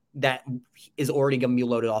team that is already going to be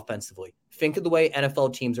loaded offensively. Think of the way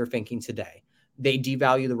NFL teams are thinking today. They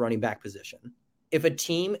devalue the running back position. If a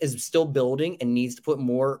team is still building and needs to put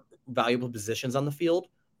more valuable positions on the field,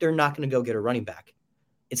 they're not going to go get a running back.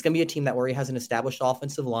 It's going to be a team that already has an established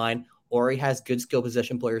offensive line, already has good skill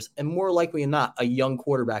position players, and more likely than not, a young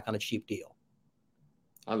quarterback on a cheap deal.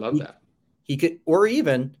 I love that. he could, or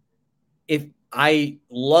even if I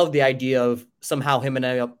love the idea of somehow him and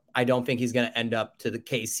I don't think he's going to end up to the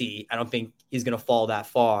KC. I don't think he's going to fall that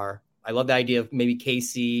far. I love the idea of maybe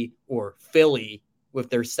KC or Philly with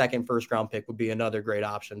their second first round pick would be another great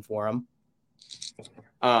option for him.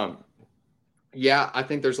 Yeah, I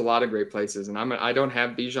think there's a lot of great places, and I don't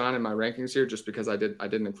have Bijan in my rankings here just because I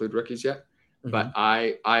didn't include rookies yet. Mm-hmm. But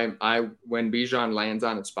I when Bijan lands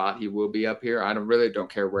on its spot, he will be up here. I don't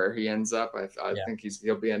care where he ends up. I think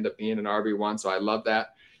he'll end up being an RB1. So I love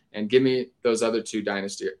that. And give me those other two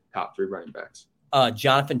dynasty top 3 running backs.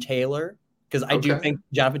 Jonathan Taylor, because I do think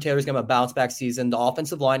Jonathan Taylor's going to have a bounce back season. The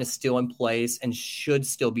offensive line is still in place and should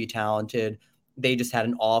still be talented. They just had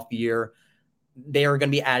an off year. They are going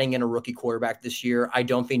to be adding in a rookie quarterback this year. I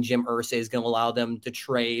don't think Jim Irsay is going to allow them to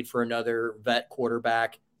trade for another vet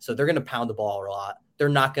quarterback. So they're going to pound the ball a lot. They're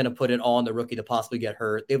not going to put it all on the rookie to possibly get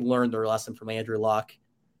hurt. They've learned their lesson from Andrew Luck.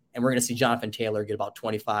 And we're going to see Jonathan Taylor get about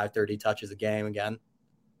 25, 30 touches a game again.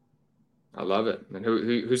 I love it. And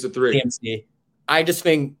who's the 3? CMC. I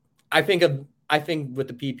think with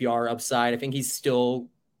the PPR upside, I think Christian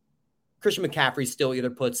McCaffrey still either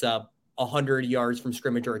puts up 100 yards from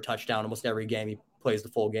scrimmage or a touchdown almost every game he plays the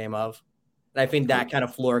full game of. And I think that kind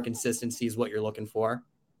of floor consistency is what you're looking for.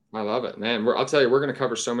 I love it, man. I'll tell you, we're going to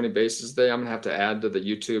cover so many bases today. I'm going to have to add to the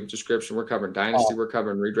YouTube description. We're covering Dynasty. We're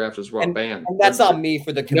covering Redraft as well. And that's on me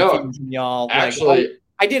for the confusion, y'all. Actually,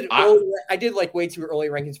 I did like way too early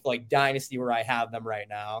rankings for like Dynasty where I have them right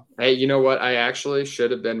now. Hey, you know what? I actually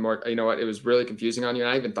should have been more. You know what? It was really confusing on you.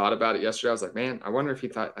 And I even thought about it yesterday. I was like, man, I wonder if he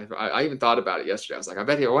thought. I even thought about it yesterday. I was like,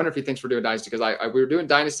 I wonder if he thinks we're doing Dynasty because we were doing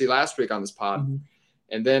Dynasty last week on this pod,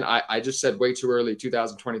 and then I just said way too early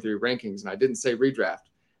 2023 rankings, and I didn't say Redraft.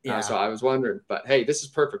 Yeah. So I was wondering, but hey, this is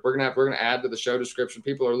perfect. We're gonna add to the show description.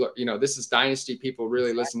 People are, this is Dynasty people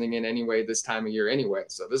really listening in anyway this time of year anyway.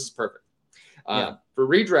 So this is perfect. For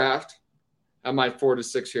Redraft, at my 4 to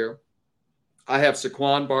 6 here, I have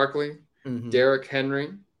Saquon Barkley, Derrick Henry,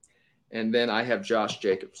 and then I have Josh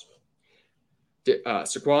Jacobs.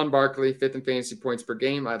 Saquon Barkley, 5th in fantasy points per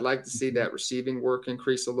game. I'd like to see that receiving work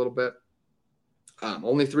increase a little bit.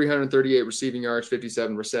 Only 338 receiving yards,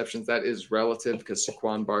 57 receptions. That is relative because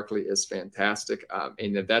Saquon Barkley is fantastic.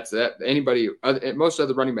 And if that's that, most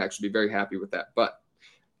other running backs would be very happy with that. But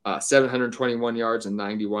 721 yards and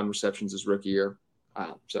 91 receptions his rookie year.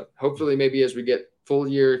 So hopefully maybe as we get full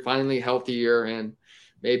year, finally healthy year, and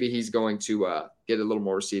maybe he's going to get a little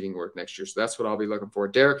more receiving work next year. So that's what I'll be looking for.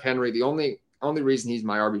 Derrick Henry, the only reason he's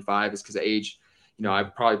my RB5 is because of age.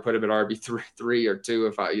 I'd probably put him at RB3 or 2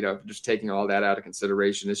 if I, just taking all that out of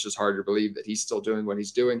consideration. It's just hard to believe that he's still doing what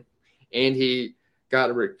he's doing. And he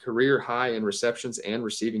got a career high in receptions and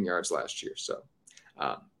receiving yards last year. So,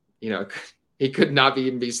 he could not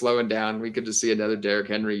even be slowing down. We could just see another Derrick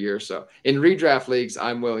Henry year. So in redraft leagues,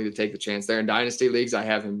 I'm willing to take the chance there. In dynasty leagues, I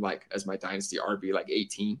have him as my dynasty RB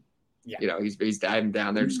 18. Yeah. He's diving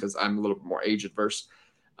down there just because I'm a little bit more age adverse.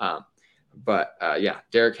 But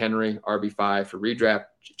Derrick Henry, RB5 for redraft.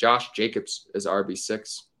 Josh Jacobs is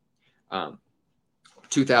RB6.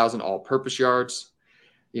 2,000 all-purpose yards.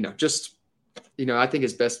 I think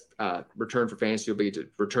his best return for fantasy will be to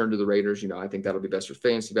return to the Raiders. I think that'll be best for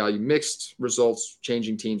fantasy value. Mixed results,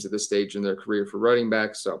 changing teams at this stage in their career for running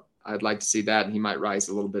backs. So I'd like to see that, and he might rise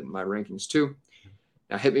a little bit in my rankings too.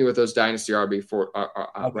 Now hit me with those dynasty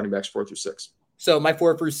RB4 running backs 4 through 6. So my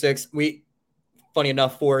 4 through 6, funny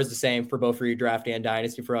enough, 4 is the same for both redraft and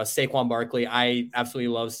dynasty for us. Saquon Barkley, I absolutely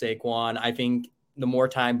love Saquon. I think the more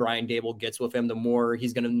time Brian Dable gets with him, the more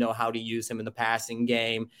he's going to know how to use him in the passing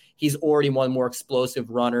game. He's already one of the more explosive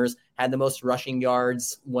runners, had the most rushing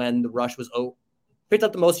yards when the rush was picked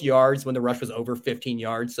up the most yards when the rush was over 15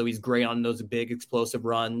 yards. So he's great on those big explosive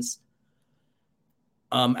runs.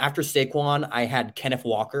 After Saquon, I had Kenneth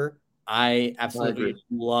Walker. I absolutely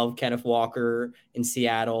love Kenneth Walker in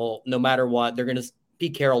Seattle. No matter what,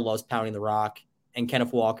 Pete Carroll loves pounding the rock, and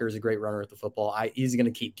Kenneth Walker is a great runner at the football. He's going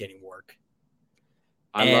to keep getting work.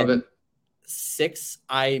 I love it. 6,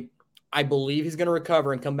 I believe he's going to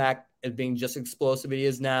recover and come back as being just as explosive as he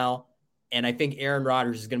is now. And I think Aaron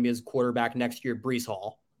Rodgers is going to be his quarterback next year, Breece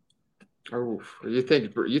Hall. Oh, you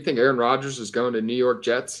think Aaron Rodgers is going to New York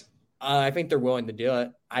Jets? I think they're willing to do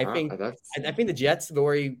it. I think the Jets have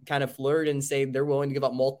already kind of flirted and say they're willing to give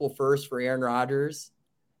up multiple firsts for Aaron Rodgers.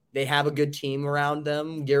 They have a good team around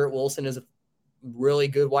them. Garrett Wilson is a really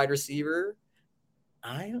good wide receiver.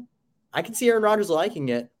 I can see Aaron Rodgers liking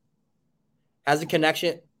it. Has a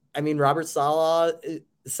connection. I mean, Robert Saleh,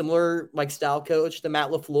 similar style coach to Matt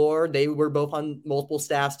LaFleur. They were both on multiple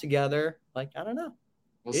staffs together. I don't know.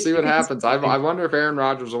 We'll see what happens. I wonder if Aaron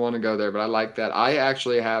Rodgers will want to go there, but I like that. I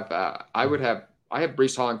actually have I have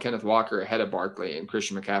Breece Hall and Kenneth Walker ahead of Barkley and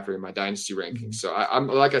Christian McCaffrey in my dynasty rankings. So I'm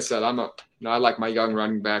like I said, I like my young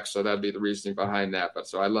running back, so that'd be the reasoning behind that. But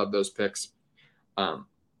so I love those picks.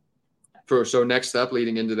 So next up,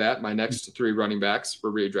 leading into that, my next three running backs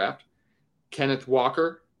for redraft: Kenneth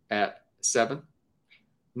Walker at 7,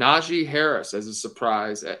 Najee Harris as a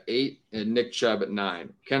surprise at 8, and Nick Chubb at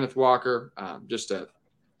 9. Kenneth Walker, just a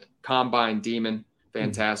combine demon,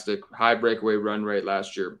 fantastic, high breakaway run rate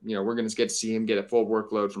last year. We're going to get to see him get a full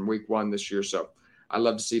workload from week 1 this year. So I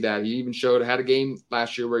love to see that. He even had a game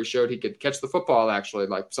last year where he showed he could catch the football, actually.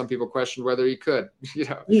 Like some people questioned whether he could,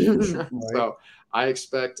 Right. So I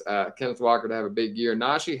expect Kenneth Walker to have a big year.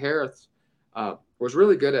 Najee Harris was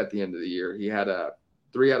really good at the end of the year. He had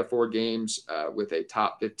 3 out of 4 games with a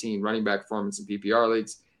top 15 running back performance in PPR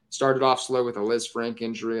leagues. Started off slow with a Liz Frank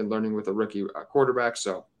injury and learning with a rookie quarterback.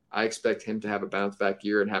 So I expect him to have a bounce back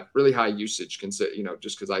year and have really high usage,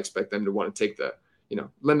 just because I expect them to want to take the,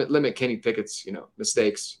 limit Kenny Pickett's,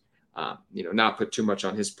 mistakes, not put too much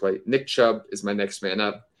on his plate. Nick Chubb is my next man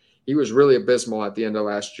up. He was really abysmal at the end of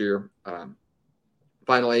last year.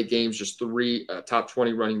 Final 8 games, just 3 top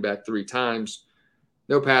 20 running back 3 times.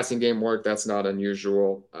 No passing game work. That's not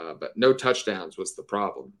unusual, but no touchdowns was the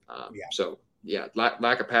problem. So lack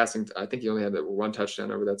of passing. I think he only had 1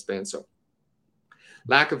 touchdown over that span. So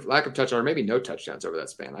lack of touchdown, or maybe no touchdowns over that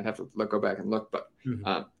span. I'd have to go back and look, but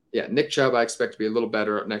Nick Chubb, I expect to be a little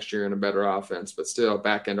better next year in a better offense, but still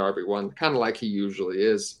back end RB1, kind of like he usually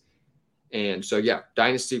is. And so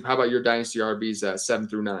dynasty. How about your dynasty RBs 7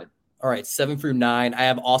 through 9? All right, 7 through 9. I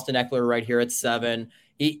have Austin Eckler right here at 7.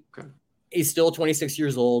 He's still 26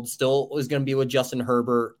 years old, still is going to be with Justin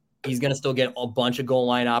Herbert. He's going to still get a bunch of goal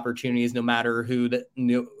line opportunities no matter who the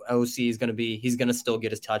new OC is going to be. He's going to still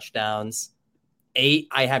get his touchdowns. 8,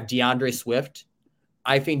 I have DeAndre Swift.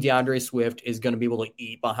 I think DeAndre Swift is going to be able to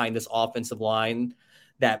eat behind this offensive line.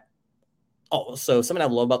 So something I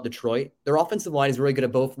love about Detroit, their offensive line is really good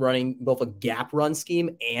at running both a gap run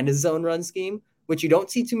scheme and a zone run scheme, which you don't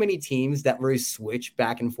see too many teams that really switch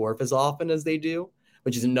back and forth as often as they do,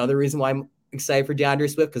 which is another reason why I'm excited for DeAndre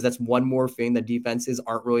Swift, because that's one more thing that defenses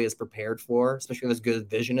aren't really as prepared for, especially with as good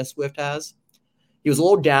vision as Swift has. He was a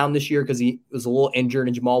little down this year because he was a little injured,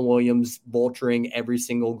 and Jamal Williams vulturing every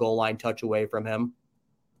single goal line touch away from him.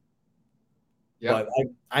 But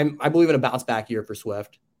I believe in a bounce back year for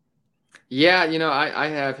Swift. Yeah, I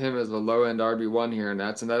have him as a low end RB1 here, and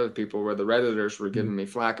that's another people where the Redditors were giving me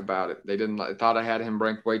flack about it. They thought I had him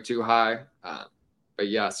ranked way too high.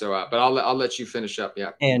 But I'll let you finish up.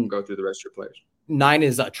 Yeah, and go through the rest of your players. 9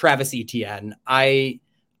 is Travis Etienne.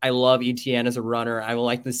 I love Etienne as a runner. I would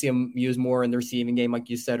like to see him use more in the receiving game, like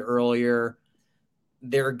you said earlier.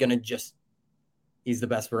 They're gonna he's the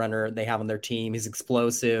best runner they have on their team. He's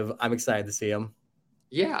explosive. I'm excited to see him.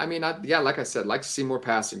 Yeah, I mean, like I said, like to see more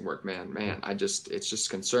passing work, man. It's just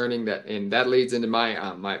concerning that, and that leads into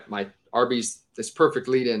my my RBs. This perfect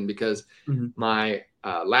lead in because my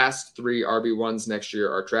last 3 RB1s next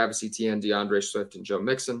year are Travis Etienne, DeAndre Swift, and Joe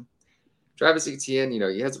Mixon. Travis Etienne,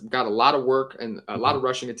 he has got a lot of work and a lot of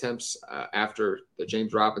rushing attempts after the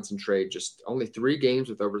James Robinson trade. Just only 3 games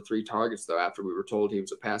with over 3 targets, though, after we were told he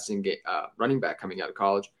was a passing running back coming out of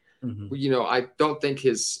college. I don't think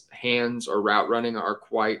his hands or route running are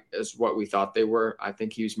quite as what we thought they were. I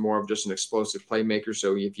think he's more of just an explosive playmaker.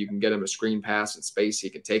 So if you can get him a screen pass in space, he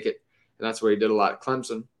can take it. And that's what he did a lot at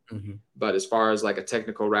Clemson. But as far as like a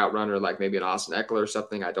technical route runner, like maybe an Austin Eckler or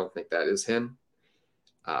something, I don't think that is him.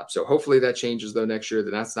 So hopefully that changes, though, next year.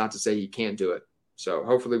 That's not to say he can't do it. So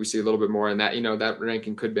hopefully we see a little bit more in that. That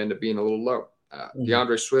ranking could end up being a little low.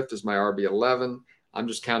 DeAndre Swift is my RB11. I'm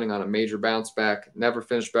just counting on a major bounce back. Never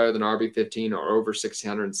finished better than RB15 or over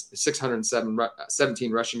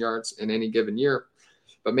 617 rushing yards in any given year.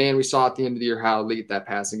 But, man, we saw at the end of the year how elite that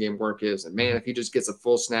passing game work is. And, man, if he just gets a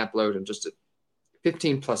full snap load and just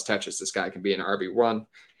 15-plus touches, this guy can be an RB1.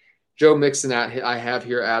 Joe Mixon, I have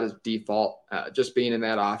here out as default, just being in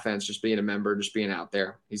that offense, just being a member, just being out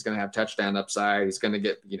there. He's going to have touchdown upside. He's going to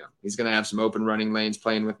get, he's going to have some open running lanes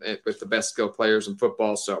playing with the best skill players in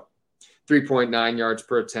football. So 3.9 yards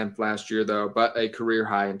per attempt last year, though, but a career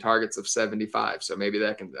high in targets of 75. So maybe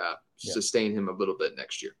that can sustain him a little bit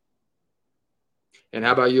next year. And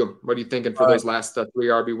how about you? What are you thinking for those last 3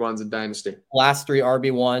 RB1s in Dynasty? Last 3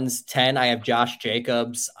 RB1s, 10, I have Josh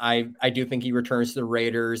Jacobs. I do think he returns to the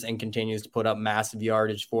Raiders and continues to put up massive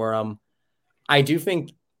yardage for them. I do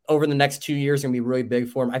think over the next 2 years going to be really big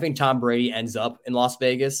for him. I think Tom Brady ends up in Las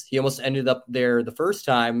Vegas. He almost ended up there the first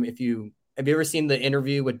time. Have you ever seen the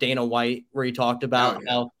interview with Dana White where he talked about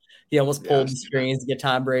how He almost pulled the strings to get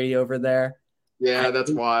Tom Brady over there. Yeah, that's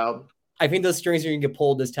wild. I think those strings are going to get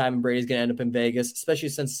pulled this time, and Brady's going to end up in Vegas, especially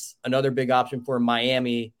since another big option for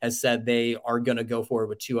Miami has said they are going to go forward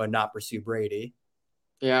with Tua and not pursue Brady.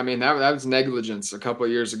 Yeah, I mean, that was negligence a couple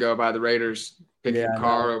of years ago by the Raiders picking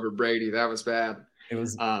Carr over Brady. That was bad. It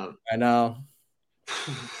was. I know.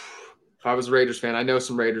 If I was a Raiders fan, I know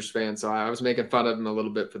some Raiders fans, so I was making fun of him a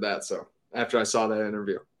little bit for that. So after I saw that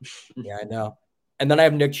interview. Yeah, I know. And then I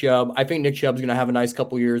have Nick Chubb. I think Nick Chubb's going to have a nice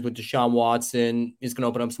couple years with Deshaun Watson. He's going to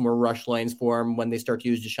open up some more rush lanes for him when they start to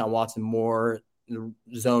use Deshaun Watson more, the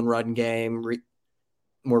zone run game,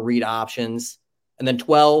 more read options. And then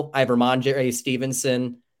 12, I have Ramondre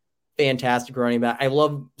Stevenson, fantastic running back. I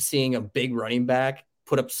love seeing a big running back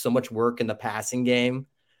put up so much work in the passing game.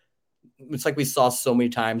 It's like we saw so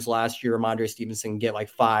many times last year, Ramondre Stevenson get like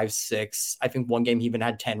 5, 6. I think one game he even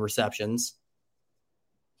had 10 receptions.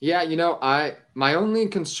 Yeah, my only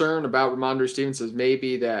concern about Ramondre Stevenson is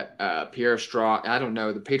maybe that Pierre Strong, I don't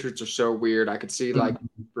know, the Patriots are so weird. I could see like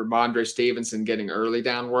Ramondre Stevenson getting early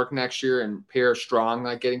down work next year and Pierre Strong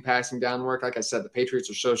like getting passing down work. Like I said, the Patriots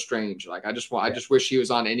are so strange. Like I just wish he was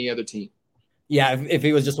on any other team. Yeah, if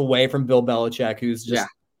he was just away from Bill Belichick, who's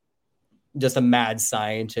just a mad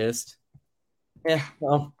scientist. Yeah,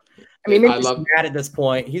 well, I mean, maybe he's mad at this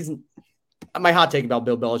point. He's my hot take about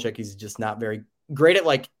Bill Belichick. He's just not very great at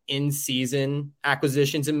like in-season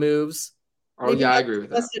acquisitions and moves. Oh, yeah, I agree with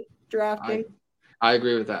that. Drafting. I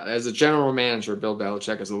agree with that. As a general manager, Bill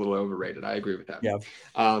Belichick is a little overrated. I agree with that.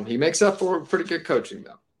 Yeah. He makes up for pretty good coaching,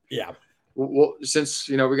 though. Yeah. Well, since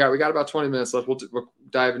we got about 20 minutes left, we'll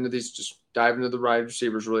dive into these. Just dive into the wide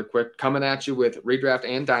receivers really quick. Coming at you with redraft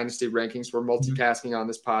and dynasty rankings. We're multitasking on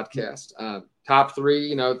this podcast. Top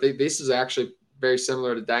 3. This is actually very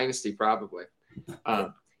similar to dynasty, probably.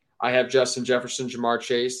 I have Justin Jefferson, Jamar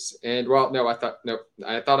Chase, and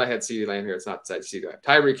I thought I had CeeDee Lamb here. It's not CeeDee Lamb.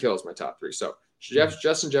 Tyreek Hill is my top 3. So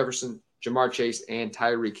Justin Jefferson, Jamar Chase, and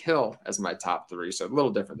Tyreek Hill as my top 3. So a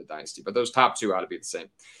little different than dynasty, but those top 2 ought to be the same.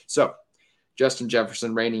 So Justin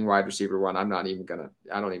Jefferson, reigning wide receiver 1. I don't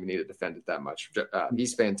even need to defend it that much.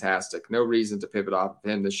 He's fantastic. No reason to pivot off of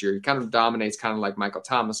him this year. He kind of dominates, kind of like Michael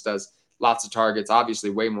Thomas does. Lots of targets,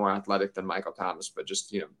 obviously way more athletic than Michael Thomas, but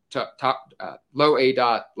just, top low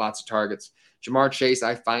ADOT, lots of targets. Jamar Chase,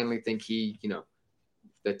 I finally think he,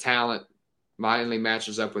 the talent finally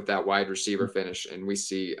matches up with that wide receiver finish. And we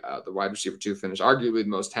see the wide receiver 2 finish, arguably the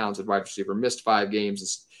most talented wide receiver, missed 5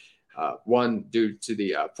 games. 1 due to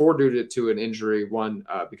the 4 due to an injury, 1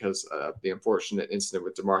 because of the unfortunate incident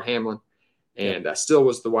with Damar Hamlin, and still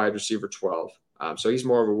was the wide receiver 12. So he's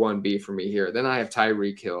more of a 1B for me here. Then I have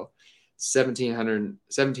Tyreek Hill.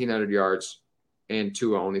 1,700 yards, and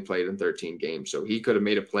Tua only played in 13 games. So he could have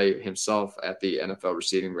made a play himself at the NFL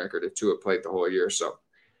receiving record if Tua played the whole year. So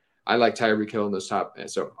I like Tyreek Hill in those top.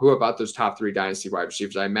 So who about those top 3 dynasty wide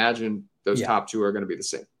receivers? I imagine those top 2 are going to be the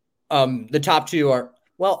same. The top 2 are,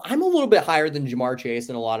 well, I'm a little bit higher than Jamar Chase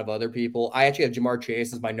and a lot of other people. I actually have Jamar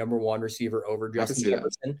Chase as my number 1 receiver over Justin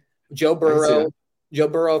Jefferson. Joe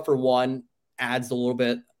Burrow for 1 adds a little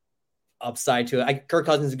bit upside to it. Kirk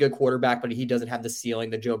Cousins is a good quarterback, but he doesn't have the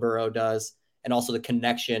ceiling that Joe Burrow does. And also the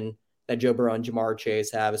connection that Joe Burrow and Jamar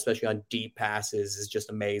Chase have, especially on deep passes, is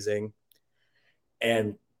just amazing.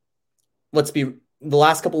 And the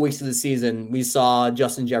last couple of weeks of the season, we saw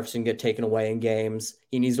Justin Jefferson get taken away in games.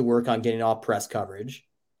 He needs to work on getting off press coverage.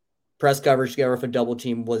 Press coverage together with a double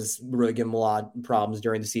team was really giving him a lot of problems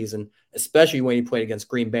during the season, especially when he played against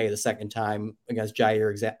Green Bay the second time against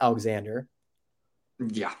Jair Alexander.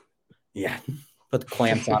 Yeah, put the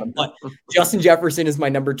clamps on him. But Justin Jefferson is my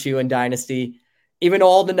number 2 in Dynasty. Even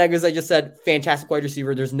all the negatives I just said, fantastic wide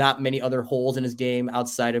receiver. There's not many other holes in his game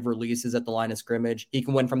outside of releases at the line of scrimmage. He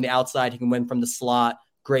can win from the outside. He can win from the slot.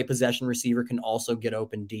 Great possession receiver, can also get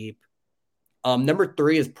open deep. Number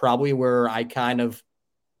 3 is probably where I kind of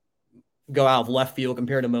go out of left field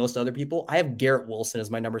compared to most other people. I have Garrett Wilson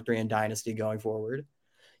as my number 3 in Dynasty going forward.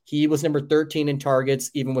 He was number 13 in targets,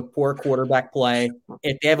 even with poor quarterback play.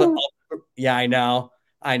 If they have I know.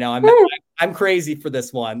 I'm crazy for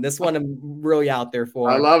this one. This one I'm really out there for.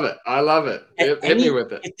 I love it. Hit me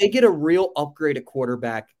with it. If they get a real upgrade at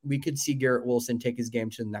quarterback, we could see Garrett Wilson take his game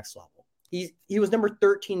to the next level. He was number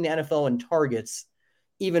 13 in the NFL in targets,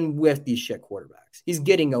 even with these shit quarterbacks. He's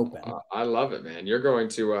getting open. I love it, man. You're going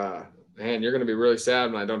to be really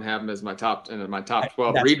sad when I don't have him as my top 12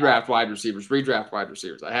 redraft wide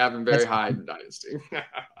receivers. I have him very high in Dynasty.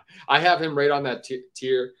 I have him right on that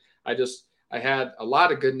tier. I I had a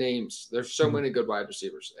lot of good names. There's so many good wide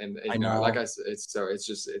receivers, and I you know, know. like I said,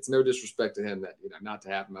 it's no disrespect to him that not to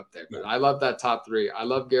have him up there. But I love that top three. I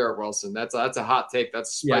love Garrett Wilson. That's a hot take.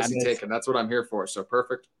 That's a spicy take, and that's what I'm here for. So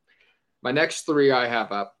perfect. My next three I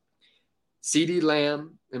have up: CeeDee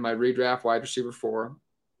Lamb in my redraft wide receiver 4,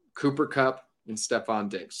 Cooper Kupp, and Stephon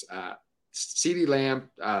Diggs. CeeDee Lamb,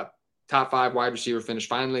 top 5 wide receiver finish,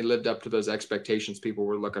 finally lived up to those expectations people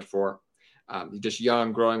were looking for. Just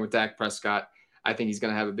young, growing with Dak Prescott. I think he's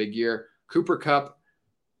going to have a big year. Cooper Kupp,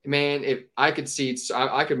 man, if I could see,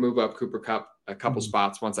 I could move up Cooper Kupp a couple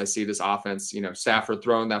spots once I see this offense. You know, Stafford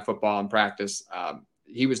throwing that football in practice.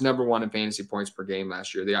 He was number 1 in fantasy points per game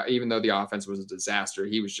last year. Even though the offense was a disaster,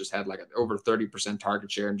 he was just had like an over 30%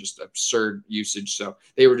 target share and just absurd usage. So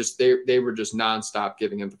they were just nonstop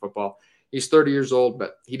giving him the football. He's 30 years old,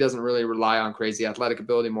 but he doesn't really rely on crazy athletic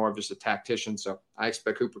ability, more of just a tactician. So I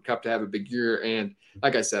expect Cooper Kupp to have a big year. And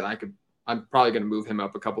like I said, I'm probably going to move him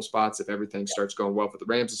up a couple spots if everything starts going well for the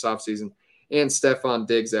Rams this offseason. And Stephon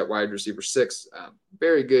Diggs at wide receiver 6.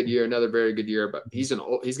 Very good year, another very good year, but he's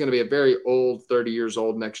going to be a very old, 30 years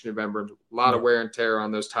old next November. A lot of wear and tear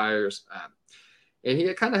on those tires. And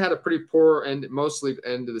he kind of had a pretty poor mostly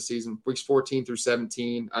end of the season, weeks 14 through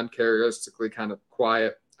 17, uncharacteristically kind of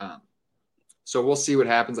quiet. So we'll see what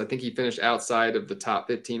happens. I think he finished outside of the top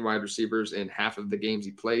 15 wide receivers in half of the games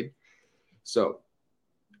he played. So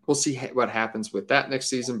we'll see what happens with that next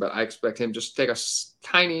season, but I expect him just to take a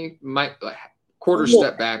tiny quarter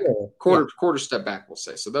step back, we'll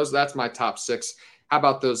say. So that's my top 6. How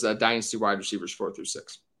about those dynasty wide receivers 4 through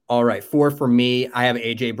 6? All right, 4 for me. I have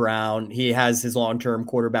A.J. Brown. He has his long-term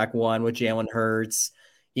quarterback 1 with Jalen Hurts.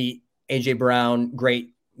 A.J. Brown,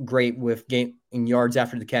 great with game in yards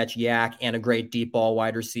after the catch, yak, and a great deep ball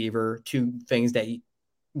wide receiver. 2 things that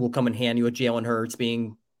will come in handy with Jalen Hurts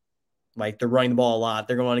being like they're running the ball a lot.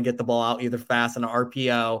 They're going to want to get the ball out either fast on an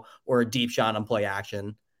RPO or a deep shot on play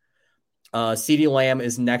action. CeeDee Lamb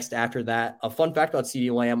is next after that. A fun fact about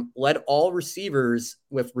CeeDee Lamb, led all receivers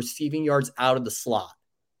with receiving yards out of the slot,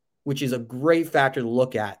 which is a great factor to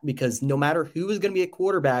look at because no matter who is going to be a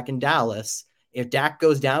quarterback in Dallas, if Dak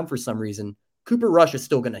goes down for some reason, Cooper Rush is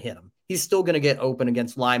still going to hit him. He's still going to get open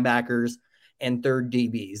against linebackers and third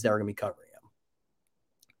DBs that are going to be covering him.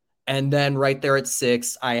 And then right there at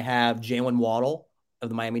 6, I have Jalen Waddle of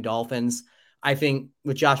the Miami Dolphins. I think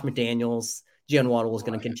with Josh McDaniels, Jalen Waddle is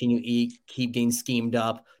going to continue to keep getting schemed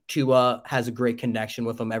up. Tua has a great connection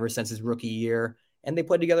with him ever since his rookie year, and they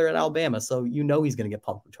played together at Alabama, so you know he's going to get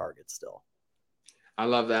pumped for targets still. I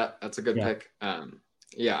love that. That's a good pick.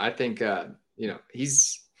 I think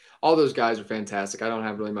he's all those guys are fantastic. I don't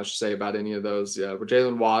have really much to say about any of those. With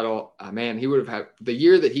Jalen Waddle, man, he would have had the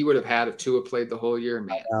year that he would have had if Tua played the whole year.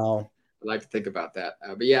 Man, I like to think about that.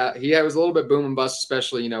 But yeah, he was a little bit boom and bust,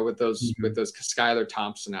 especially with those Skylar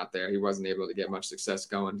Thompson out there. He wasn't able to get much success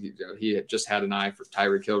going. He had just had an eye for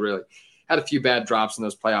Tyreek Hill. Really had a few bad drops in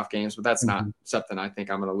those playoff games, but that's not something I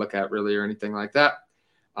think I'm going to look at really or anything like that.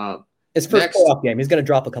 His first playoff game, he's going to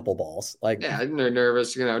drop a couple balls. They're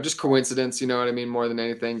nervous, just coincidence, you know what I mean? More than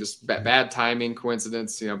anything, just bad timing,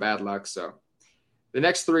 coincidence, bad luck. So the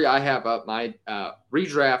next 3 I have up, my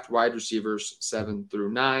redraft wide receivers 7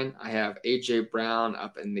 through 9. I have A.J. Brown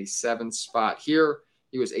up in the 7th spot here.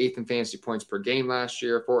 He was 8th in fantasy points per game last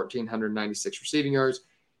year, 1,496 receiving yards.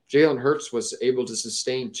 Jalen Hurts was able to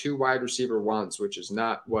sustain 2 wide receiver 1s, which is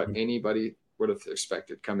not what anybody would have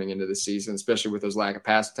expected coming into the season, especially with those lack of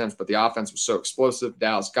pass attempts. But the offense was so explosive.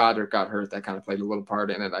 Dallas Goedert got hurt. That kind of played a little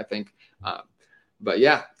part in it, I think.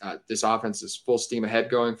 This offense is full steam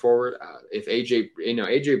ahead going forward. If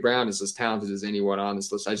A.J. Brown is as talented as anyone on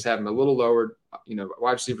this list, I just have him a little lowered,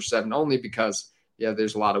 wide receiver 7, only because,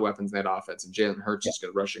 there's a lot of weapons in that offense, and Jalen Hurts is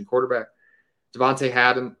going to rush in quarterback. Devontae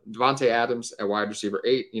Adams at wide receiver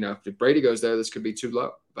 8. If Brady goes there, this could be too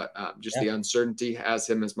low. But the uncertainty has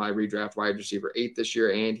him as my redraft wide receiver 8 this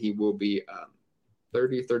year, and he will be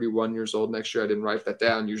 31 years old next year. I didn't write that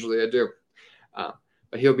down. Usually I do.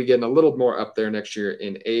 But he'll be getting a little more up there next year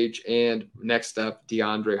in age. And next up,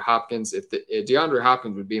 DeAndre Hopkins. If DeAndre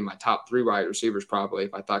Hopkins would be in my top 3 wide receivers probably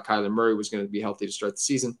if I thought Kyler Murray was going to be healthy to start the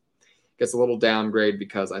season. Gets a little downgrade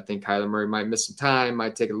because I think Kyler Murray might miss some time,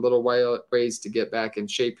 might take a little ways to get back in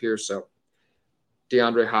shape here. So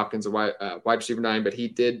DeAndre Hopkins, a wide receiver 9, but he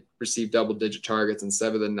did receive double-digit targets in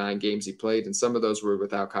 7 of the 9 games he played, and some of those were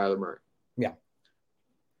without Kyler Murray. Yeah.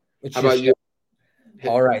 How about you?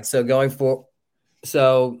 All right, so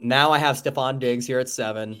so now I have Stephon Diggs here at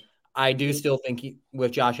 7. I do still think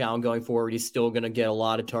with Josh Allen going forward, he's still going to get a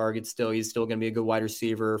lot of targets still. He's still going to be a good wide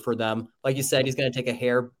receiver for them. Like you said, he's going to take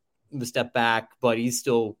the step back, but he's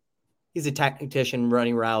still He's a tactician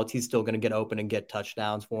running routes. He's still going to get open and get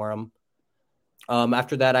touchdowns for him.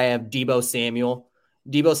 After that, I have Deebo Samuel.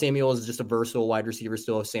 Deebo Samuel is just a versatile wide receiver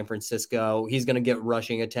still of San Francisco. He's going to get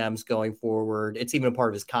rushing attempts going forward. It's even a part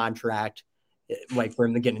of his contract, like for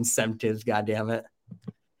him to get incentives. God damn it!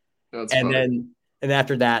 That's funny. And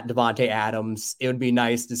after that, Devontae Adams. It would be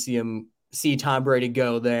nice to see Tom Brady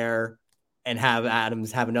go there and have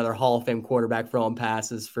Adams have another Hall of Fame quarterback throwing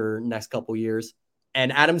passes for next couple years.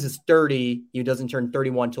 And Adams is 30. He doesn't turn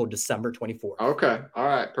 31 until December 24th. Okay. All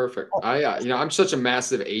right. Perfect. I'm such a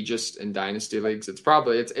massive ageist in dynasty leagues. It's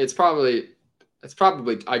probably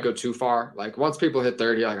I go too far. Like once people hit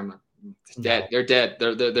 30, like I'm like, dead. They're dead.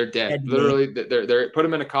 They're dead. Literally, they're put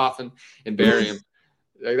them in a coffin and bury them.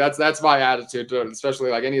 Like that's my attitude to it, especially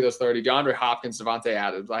like any of those 30. DeAndre Hopkins, Devontae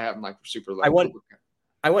Adams. I have them like super low.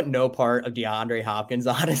 I want no part of DeAndre Hopkins,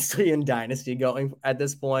 honestly, in dynasty going at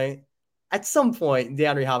this point. At some point,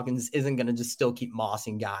 DeAndre Hopkins isn't going to just still keep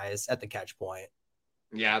mossing guys at the catch point.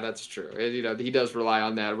 Yeah, that's true. He does rely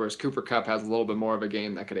on that, whereas Cooper Kupp has a little bit more of a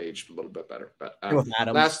game that could age a little bit better. But Adams.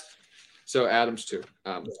 Adams too.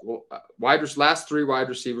 Last three wide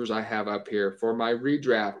receivers I have up here for my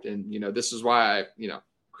redraft, and this is why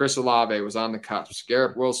Chris Olave was on the cusp.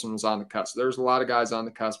 Garrett Wilson was on the cusp. There's a lot of guys on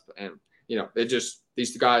the cusp, and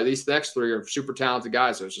these next three are super talented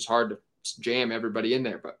guys, so it's just hard to jam everybody in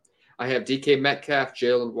there. But I have DK Metcalf,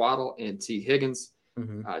 Jalen Waddle, and T. Higgins.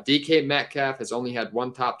 Mm-hmm. DK Metcalf has only had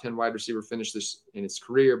one top 10 wide receiver finish this in his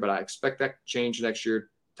career, but I expect that to change next year.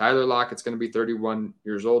 Tyler Lockett's going to be 31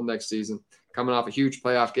 years old next season, coming off a huge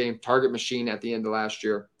playoff game, target machine at the end of last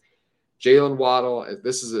year. Jalen Waddle,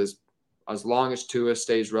 this is as long as Tua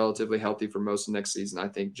stays relatively healthy for most of next season. I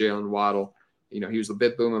think Jalen Waddle, he was a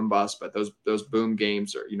bit boom and bust, but those boom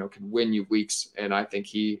games can win you weeks, and I think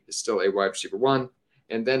he is still a wide receiver one.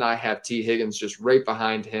 And then I have T. Higgins just right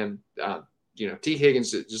behind him. T.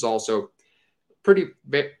 Higgins is also a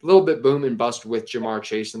little bit boom and bust with Jamar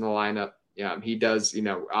Chase in the lineup. Yeah, he does,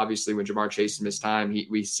 obviously when Jamar Chase missed time,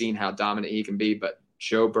 we've seen how dominant he can be. But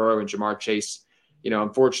Joe Burrow and Jamar Chase,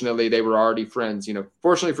 unfortunately, they were already friends.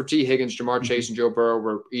 Fortunately for T. Higgins, Jamar Chase and Joe Burrow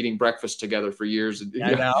were eating breakfast together for years.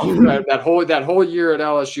 That whole year at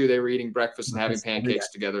LSU, they were eating breakfast and having pancakes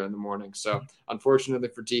together in the morning. So, unfortunately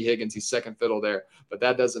for T. Higgins, he's second fiddle there. But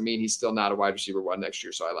that doesn't mean he's still not a wide receiver one next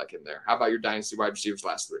year. So, I like him there. How about your dynasty wide receivers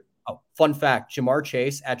last three? Oh, fun fact: Jamar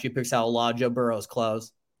Chase actually picks out a lot of Joe Burrow's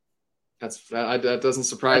clothes. That doesn't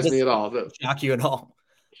surprise me at all. Shock you at all.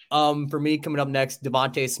 For me, coming up next,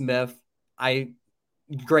 Devontae Smith.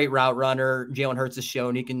 Great route runner. Jalen Hurts has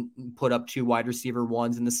shown he can put up two wide receiver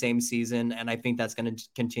ones in the same season, and I think that's going to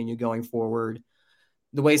continue going forward.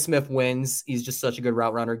 The way Smith wins, he's just such a good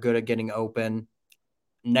route runner, good at getting open.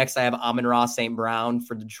 Next, I have Amon-Ra St. Brown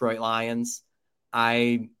for the Detroit Lions.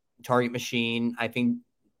 Target machine. I think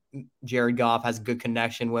Jared Goff has a good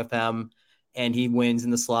connection with him, and he wins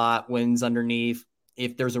in the slot, wins underneath.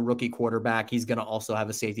 If there's a rookie quarterback, he's going to also have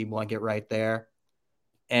a safety blanket right there.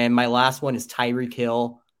 And my last one is Tyreek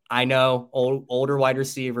Hill. I know, older wide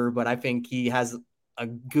receiver, but I think he has a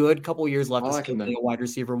good couple years left to be a wide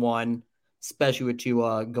receiver one, especially with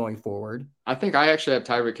Tua going forward. I think I actually have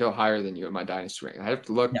Tyreek Hill higher than you in my dynasty rank. I have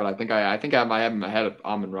to look, but I think I might have him ahead of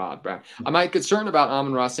Amon-Ra Brown. My concern about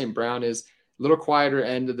Amon-Ra St. Brown is a little quieter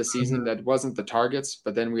end of the season that wasn't the targets,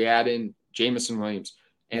 but then we add in Jameson Williams.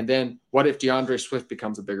 And then what if DeAndre Swift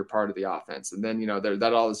becomes a bigger part of the offense? And then,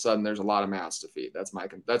 that all of a sudden there's a lot of mouths to feed. That's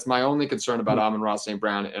my only concern about Amon-Ra St.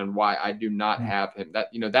 Brown and why I do not have him.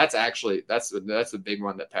 That's the big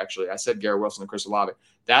one that actually I said Garrett Wilson and Chris Olave.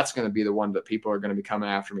 That's going to be the one that people are going to be coming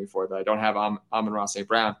after me for, that I don't have Amon-Ra St.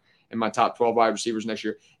 Brown in my top 12 wide receivers next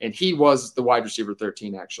year. And he was the wide receiver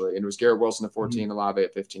 13, actually. And it was Garrett Wilson at 14, Olave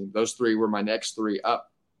at 15. Those three were my next three up.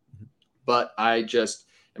 But I just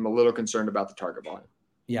am a little concerned about the target volume.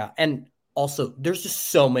 Yeah, and also there's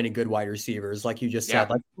just so many good wide receivers, like you just said.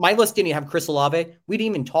 Like my list didn't have Chris Olave. We didn't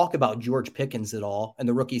even talk about George Pickens at all and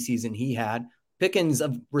the rookie season he had. Pickens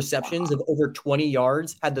of receptions of over 20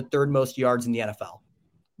 yards had the third most yards in the NFL.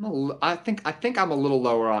 I think I'm a little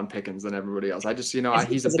lower on Pickens than everybody else. I just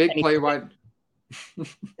he's a big play wide.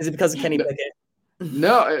 Is it because of Kenny Pickett?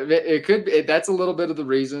 No, it could be. That's a little bit of the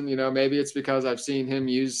reason. Maybe it's because I've seen him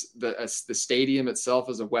use the stadium itself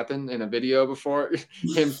as a weapon in a video before.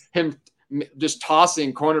 him just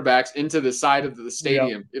tossing cornerbacks into the side of the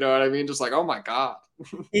stadium. You know what I mean? Just like, oh my God.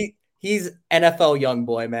 He's NFL young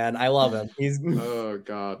boy, man. I love him. Oh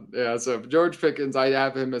God. Yeah. So George Pickens, I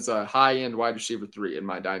have him as a high-end wide receiver 3 in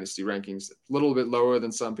my dynasty rankings. A little bit lower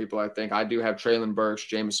than some people, I think. I do have Treylon Burks,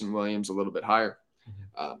 Jameson Williams a little bit higher.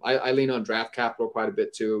 I lean on draft capital quite a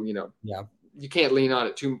bit too. you can't lean on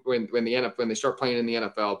it too when they start playing in the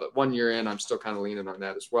NFL. But 1 year in, I'm still kind of leaning on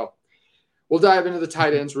that as well. We'll dive into the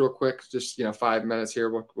tight ends real quick. Just 5 minutes here.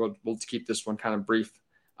 We'll keep this one kind of brief.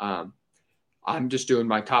 I'm just doing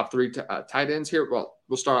my top three tight ends here. Well,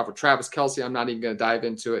 we'll start off with Travis Kelce. I'm not even going to dive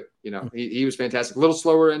into it. He was fantastic. A little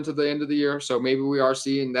slower into the end of the year, so maybe we are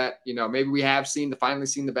seeing that. Maybe we have finally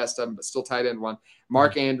seen the best of him, but still tight end one.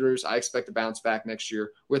 Mark Andrews, I expect to bounce back next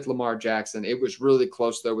year with Lamar Jackson. It was really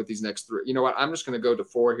close though with these next three. You know what? I'm just going to go to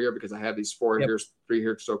 4 here because I have these 4 here, 3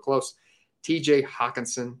 here so close. T.J.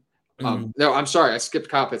 Hockenson. No, I'm sorry. I skipped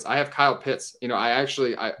Kyle Pitts. I have Kyle Pitts. I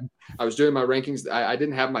was doing my rankings. I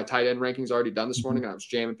didn't have my tight end rankings already done this morning. And I was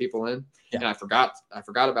jamming people in, and I forgot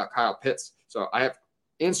about Kyle Pitts. So I have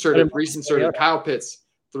inserted Kyle Pitts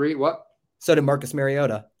 3. What? So did Marcus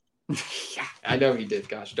Mariota. Yeah, I know he did.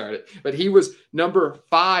 Gosh darn it. But he was number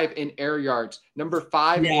 5 in air yards. Number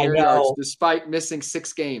 5 in air yards despite missing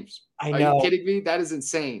 6 games. Are you kidding me? That is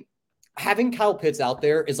insane. Having Kyle Pitts out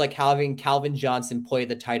there is like having Calvin Johnson play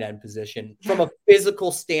the tight end position from a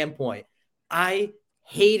physical standpoint. I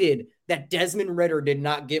hated that Desmond Ridder did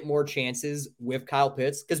not get more chances with Kyle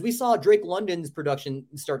Pitts because we saw Drake London's production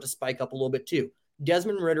start to spike up a little bit too.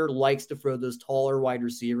 Desmond Ridder likes to throw those taller wide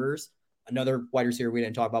receivers. Another wide receiver we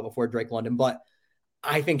didn't talk about before, Drake London, but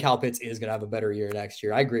I think Kyle Pitts is going to have a better year next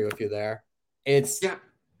year. I agree with you there. I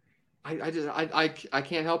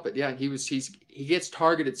can't help it. Yeah, he gets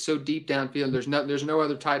targeted so deep downfield. There's no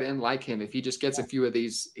other tight end like him. If he just gets a few of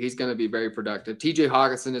these, he's going to be very productive. TJ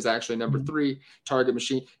Hockenson is actually number 3 target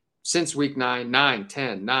machine since week 9,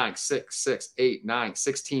 10, 9, 6, 8, 9,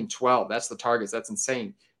 16, 12. That's the targets. That's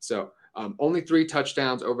insane. So only 3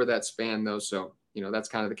 touchdowns over that span though. So, that's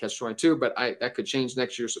kind of the catch-22, but that could change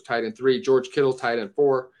next year. So tight end 3, George Kittle, tight end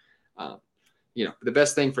 4. The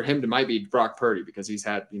best thing for him might be Brock Purdy because he's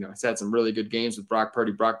had some really good games with Brock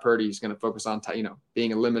Purdy. Brock Purdy is going to focus on,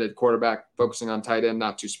 being a limited quarterback, focusing on tight end,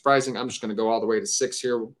 not too surprising. I'm just going to go all the way to 6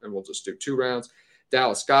 here, and we'll just do 2 rounds.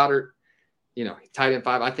 Dallas Goedert, tight end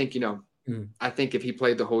 5. I think, I think if he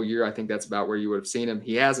played the whole year, I think that's about where you would have seen him.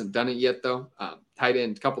 He hasn't done it yet, though.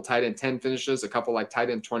 Couple tight end 10 finishes, a couple like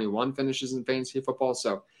tight end 21 finishes in fantasy football.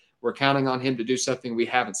 So we're counting on him to do something we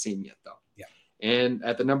haven't seen yet, though. And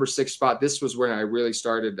at the number 6 spot, this was where I really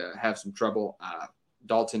started to have some trouble.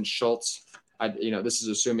 Dalton Schultz. This is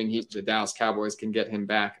assuming the Dallas Cowboys can get him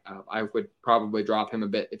back. I would probably drop him a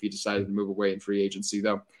bit if he decided to move away in free agency,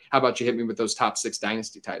 though. How about you hit me with those top 6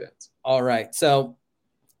 dynasty tight ends? All right. So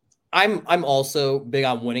I'm also big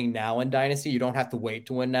on winning now in dynasty. You don't have to wait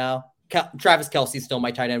to win now. Travis Kelce is still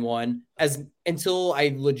my tight end 1. Until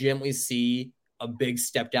I legitimately see a big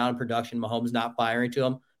step down in production, Mahomes not firing to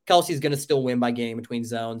him, Kelsey's going to still win by game between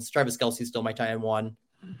zones. Travis Kelce is still my tight end 1.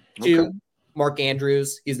 2, Mark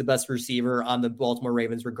Andrews. He's the best receiver on the Baltimore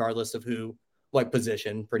Ravens, regardless of what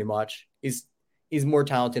position, pretty much. He's more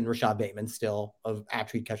talented than Rashad Bateman still of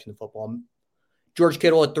actually catching the football. George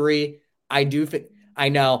Kittle at 3. I do think – I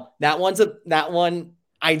know. That one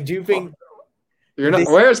 – I do think –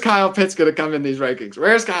 where's Kyle Pitts going to come in these rankings?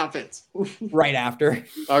 Where's Kyle Pitts? Right after.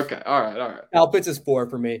 Okay. All right. Kyle Pitts is 4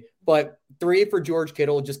 for me, but 3 for George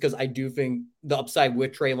Kittle, just because I do think the upside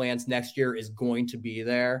with Trey Lance next year is going to be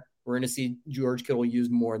there. We're going to see George Kittle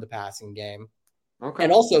used more in the passing game. Okay.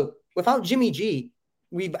 And also, without Jimmy G,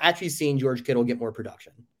 we've actually seen George Kittle get more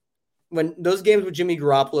production. When those games with Jimmy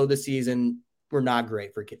Garoppolo this season were not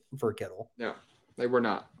great for Kittle. No, they were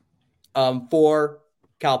not. 4,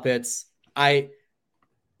 Kyle Pitts.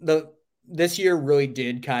 This year really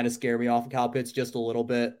did kind of scare me off of Kyle Pitts just a little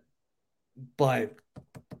bit, but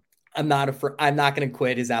I'm not going to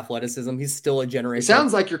quit his athleticism. He's still a generation. It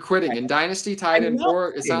sounds like you're quitting in dynasty tight end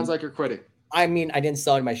 4. It sounds like you're quitting. I mean, I didn't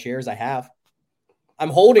sell any my shares. I have. I'm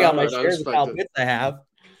holding on my shares with Kyle Pitts. I have.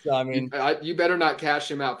 So I mean, you better not cash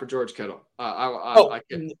him out for George Kittle.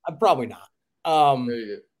 Probably not.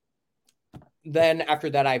 Then after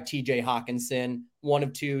that, I have TJ Hockenson, 1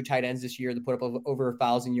 of 2 tight ends this year that put up over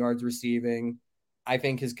 1,000 yards receiving. I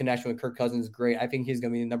think his connection with Kirk Cousins is great. I think he's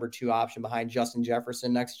going to be the number 2 option behind Justin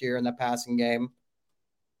Jefferson next year in that passing game.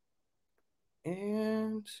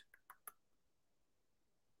 And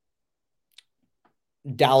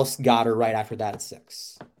Dallas Goedert right after that at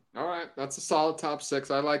 6. All right. That's a solid top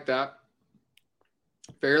 6. I like that.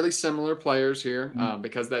 Fairly similar players here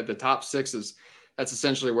because the top 6 is – that's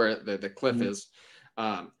essentially where the cliff is.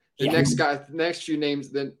 Next few names,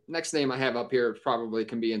 the next name I have up here probably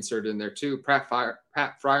can be inserted in there too. Pat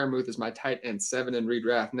Freiermuth is my tight end 7 in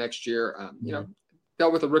redraft next year.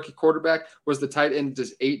 Dealt with a rookie quarterback, was the tight end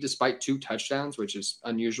 8 despite 2 touchdowns, which is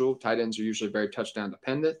unusual. Tight ends are usually very touchdown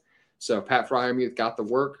dependent. So Pat Freiermuth got the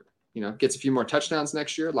work. gets a few more touchdowns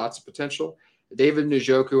next year. Lots of potential. David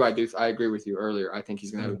Njoku, I agree with you earlier. I think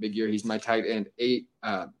he's going to have a big year. He's my tight end 8.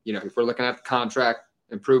 If we're looking at the contract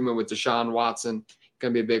improvement with Deshaun Watson,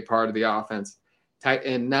 going to be a big part of the offense. Tight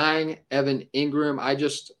end 9, Evan Ingram.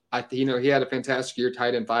 He had a fantastic year,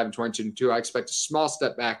 tight end 5 and 22. I expect a small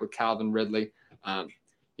step back with Calvin Ridley.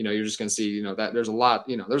 You're just going to see, that there's a lot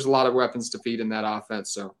of weapons to feed in that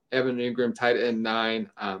offense. So Evan Ingram, tight end 9,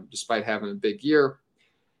 despite having a big year.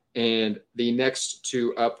 And the next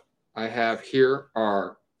 2 up I have here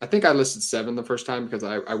are, I think I listed 7 the first time because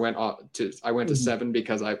I went to 7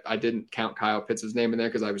 because I didn't count Kyle Pitts' name in there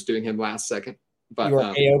because I was doing him last second. But you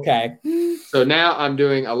are okay. So now I'm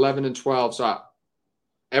doing 11 and 12. So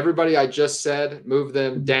everybody I just said, move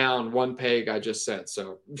them down 1 peg I just said.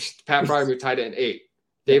 So Pat Fryer moved tight end 8.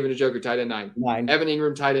 David Njoku, tight end 9. Evan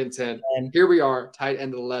Ingram, tight end 10. Here we are, tight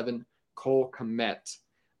end 11, Cole Kmet.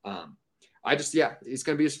 It's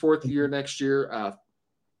going to be his 4th year next year.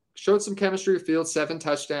 Showed some chemistry with field, 7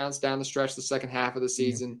 touchdowns down the stretch the second half of the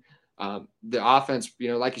season. The offense,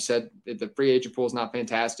 like you said, the free agent pool is not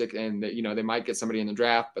fantastic, and they might get somebody in the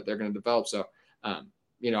draft, but they're going to develop. So, I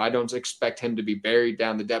don't expect him to be buried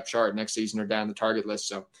down the depth chart next season or down the target list.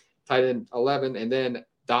 So, tight end 11, and then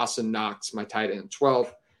Dawson Knox, my tight end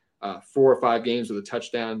 12. 4 or 5 games with a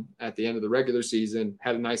touchdown at the end of the regular season.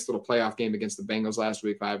 Had a nice little playoff game against the Bengals last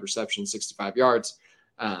week. 5 receptions, 65 yards.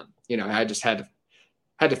 I just had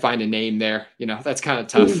to find a name there. That's kind of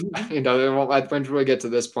tough. When we get to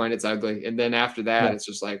this point, it's ugly. And then after that, it's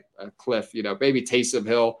just like a cliff. Maybe Taysom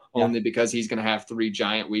Hill only because he's going to have 3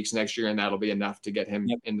 giant weeks next year, and that'll be enough to get him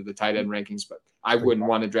into the tight end rankings. But I wouldn't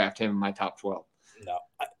want to draft him in my top 12. No,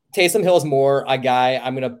 Taysom Hill is more a guy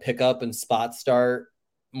I'm going to pick up and spot start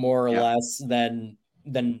more or less than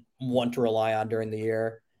want to rely on during the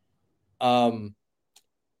year. But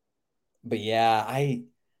yeah,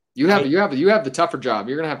 you have the tougher job.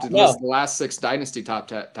 You're gonna have to list the last 6 dynasty top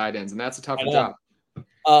tight ends, and that's a tougher job.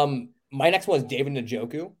 My next one is David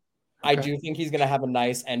Njoku. Okay. I do think he's gonna have a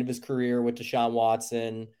nice end of his career with Deshaun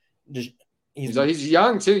Watson. He's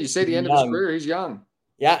young too. You say the end of his career, he's young.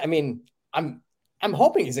 Yeah, I mean, I'm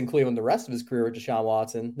hoping he's in Cleveland the rest of his career with Deshaun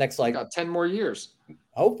Watson. Next, got 10 more years.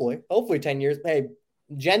 Hopefully 10 years. Hey,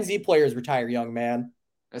 Gen Z players retire young, man.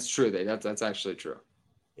 That's true. That's actually true.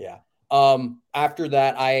 Yeah. After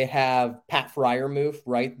that, I have Pat Freiermuth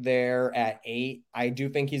right there at 8. I do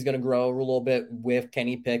think he's going to grow a little bit with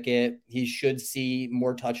Kenny Pickett. He should see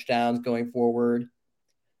more touchdowns going forward.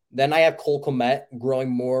 Then I have Cole Kmet growing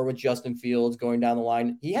more with Justin Fields going down the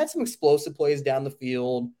line. He had some explosive plays down the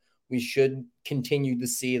field. We should continue to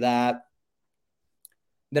see that.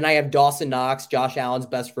 Then I have Dawson Knox, Josh Allen's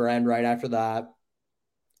best friend, right after that.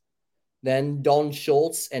 Then Dalton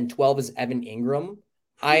Schultz, and 12 is Evan Ingram.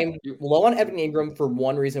 I'm low on Evan Ingram for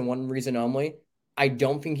one reason only. I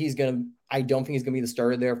don't think he's gonna be the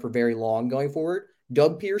starter there for very long going forward.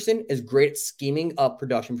 Doug Peterson is great at scheming up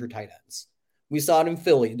production for tight ends. We saw it in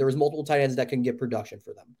Philly. There was multiple tight ends that can get production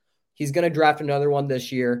for them. He's going to draft another one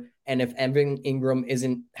this year, and if Evan Ingram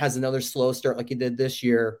has another slow start like he did this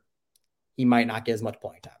year, he might not get as much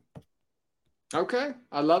playing time. Okay.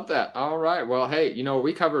 I love that. All right. Well, hey,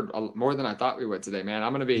 we covered more than I thought we would today, man.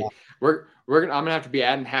 I'm going to be, I'm going to have to be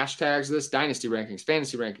adding hashtags to this dynasty rankings,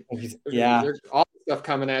 fantasy rankings. Yeah. There's all the stuff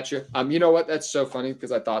coming at you. You know what? That's so funny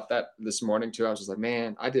because I thought that this morning too. I was just like,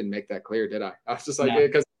 man, I didn't make that clear, did I? I was just like,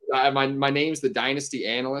 because my name's the Dynasty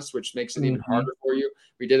Analyst, which makes it even harder for you.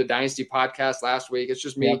 We did a Dynasty podcast last week. It's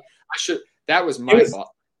just me. That was my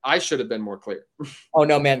fault. I should have been more clear. Oh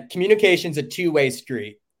no, man. Communication's a 2-way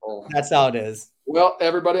street. That's how it is. Well,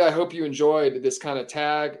 everybody, I hope you enjoyed this kind of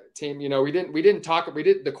tag team. We did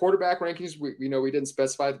the quarterback rankings. We didn't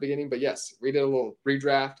specify at the beginning, but yes, we did a little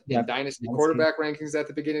redraft in dynasty quarterback rankings at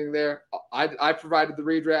the beginning there. I provided the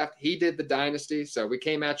redraft. He did the dynasty. So we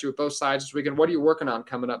came at you with both sides this weekend. What are you working on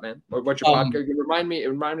coming up, man? What's your podcast? Remind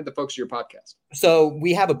me the folks of your podcast. So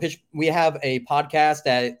we have a podcast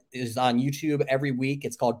that is on YouTube every week.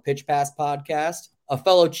 It's called Pitch Pass Podcast. A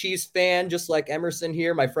fellow Chiefs fan, just like Emerson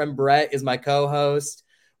here. My friend Brett is my co-host.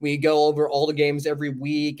 We go over all the games every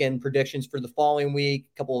week and predictions for the following week,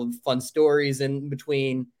 a couple of fun stories in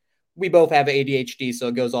between. We both have ADHD, so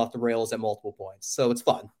it goes off the rails at multiple points. So it's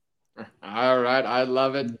fun. All right. I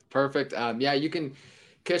love it. Perfect. You can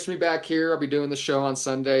catch me back here. I'll be doing the show on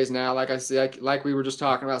Sundays now. Like I said, like we were just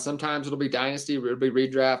talking about, sometimes it'll be dynasty, it'll be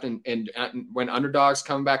redraft, and when underdogs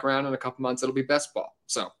come back around in a couple months, it'll be best ball.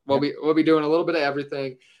 So we'll be doing a little bit of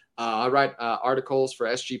everything. I write articles for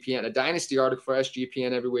SGPN, a dynasty article for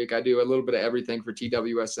SGPN every week. I do a little bit of everything for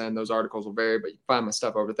TWSN. Those articles will vary, but you can find my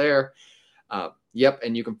stuff over there.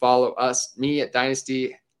 And you can follow me at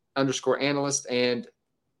Dynasty _analyst, and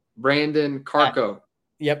Brandon Carco.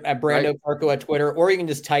 Yep, at Brando Carco at Twitter, or you can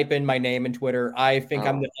just type in my name in Twitter. I think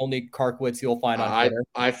I'm the only Carkwitz you'll find on Twitter.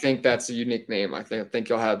 I think that's a unique name. I think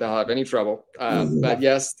they'll have any trouble. But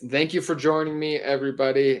yes, thank you for joining me,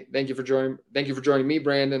 everybody. Thank you for joining me,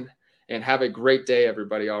 Brandon, and have a great day,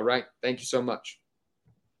 everybody. All right, thank you so much.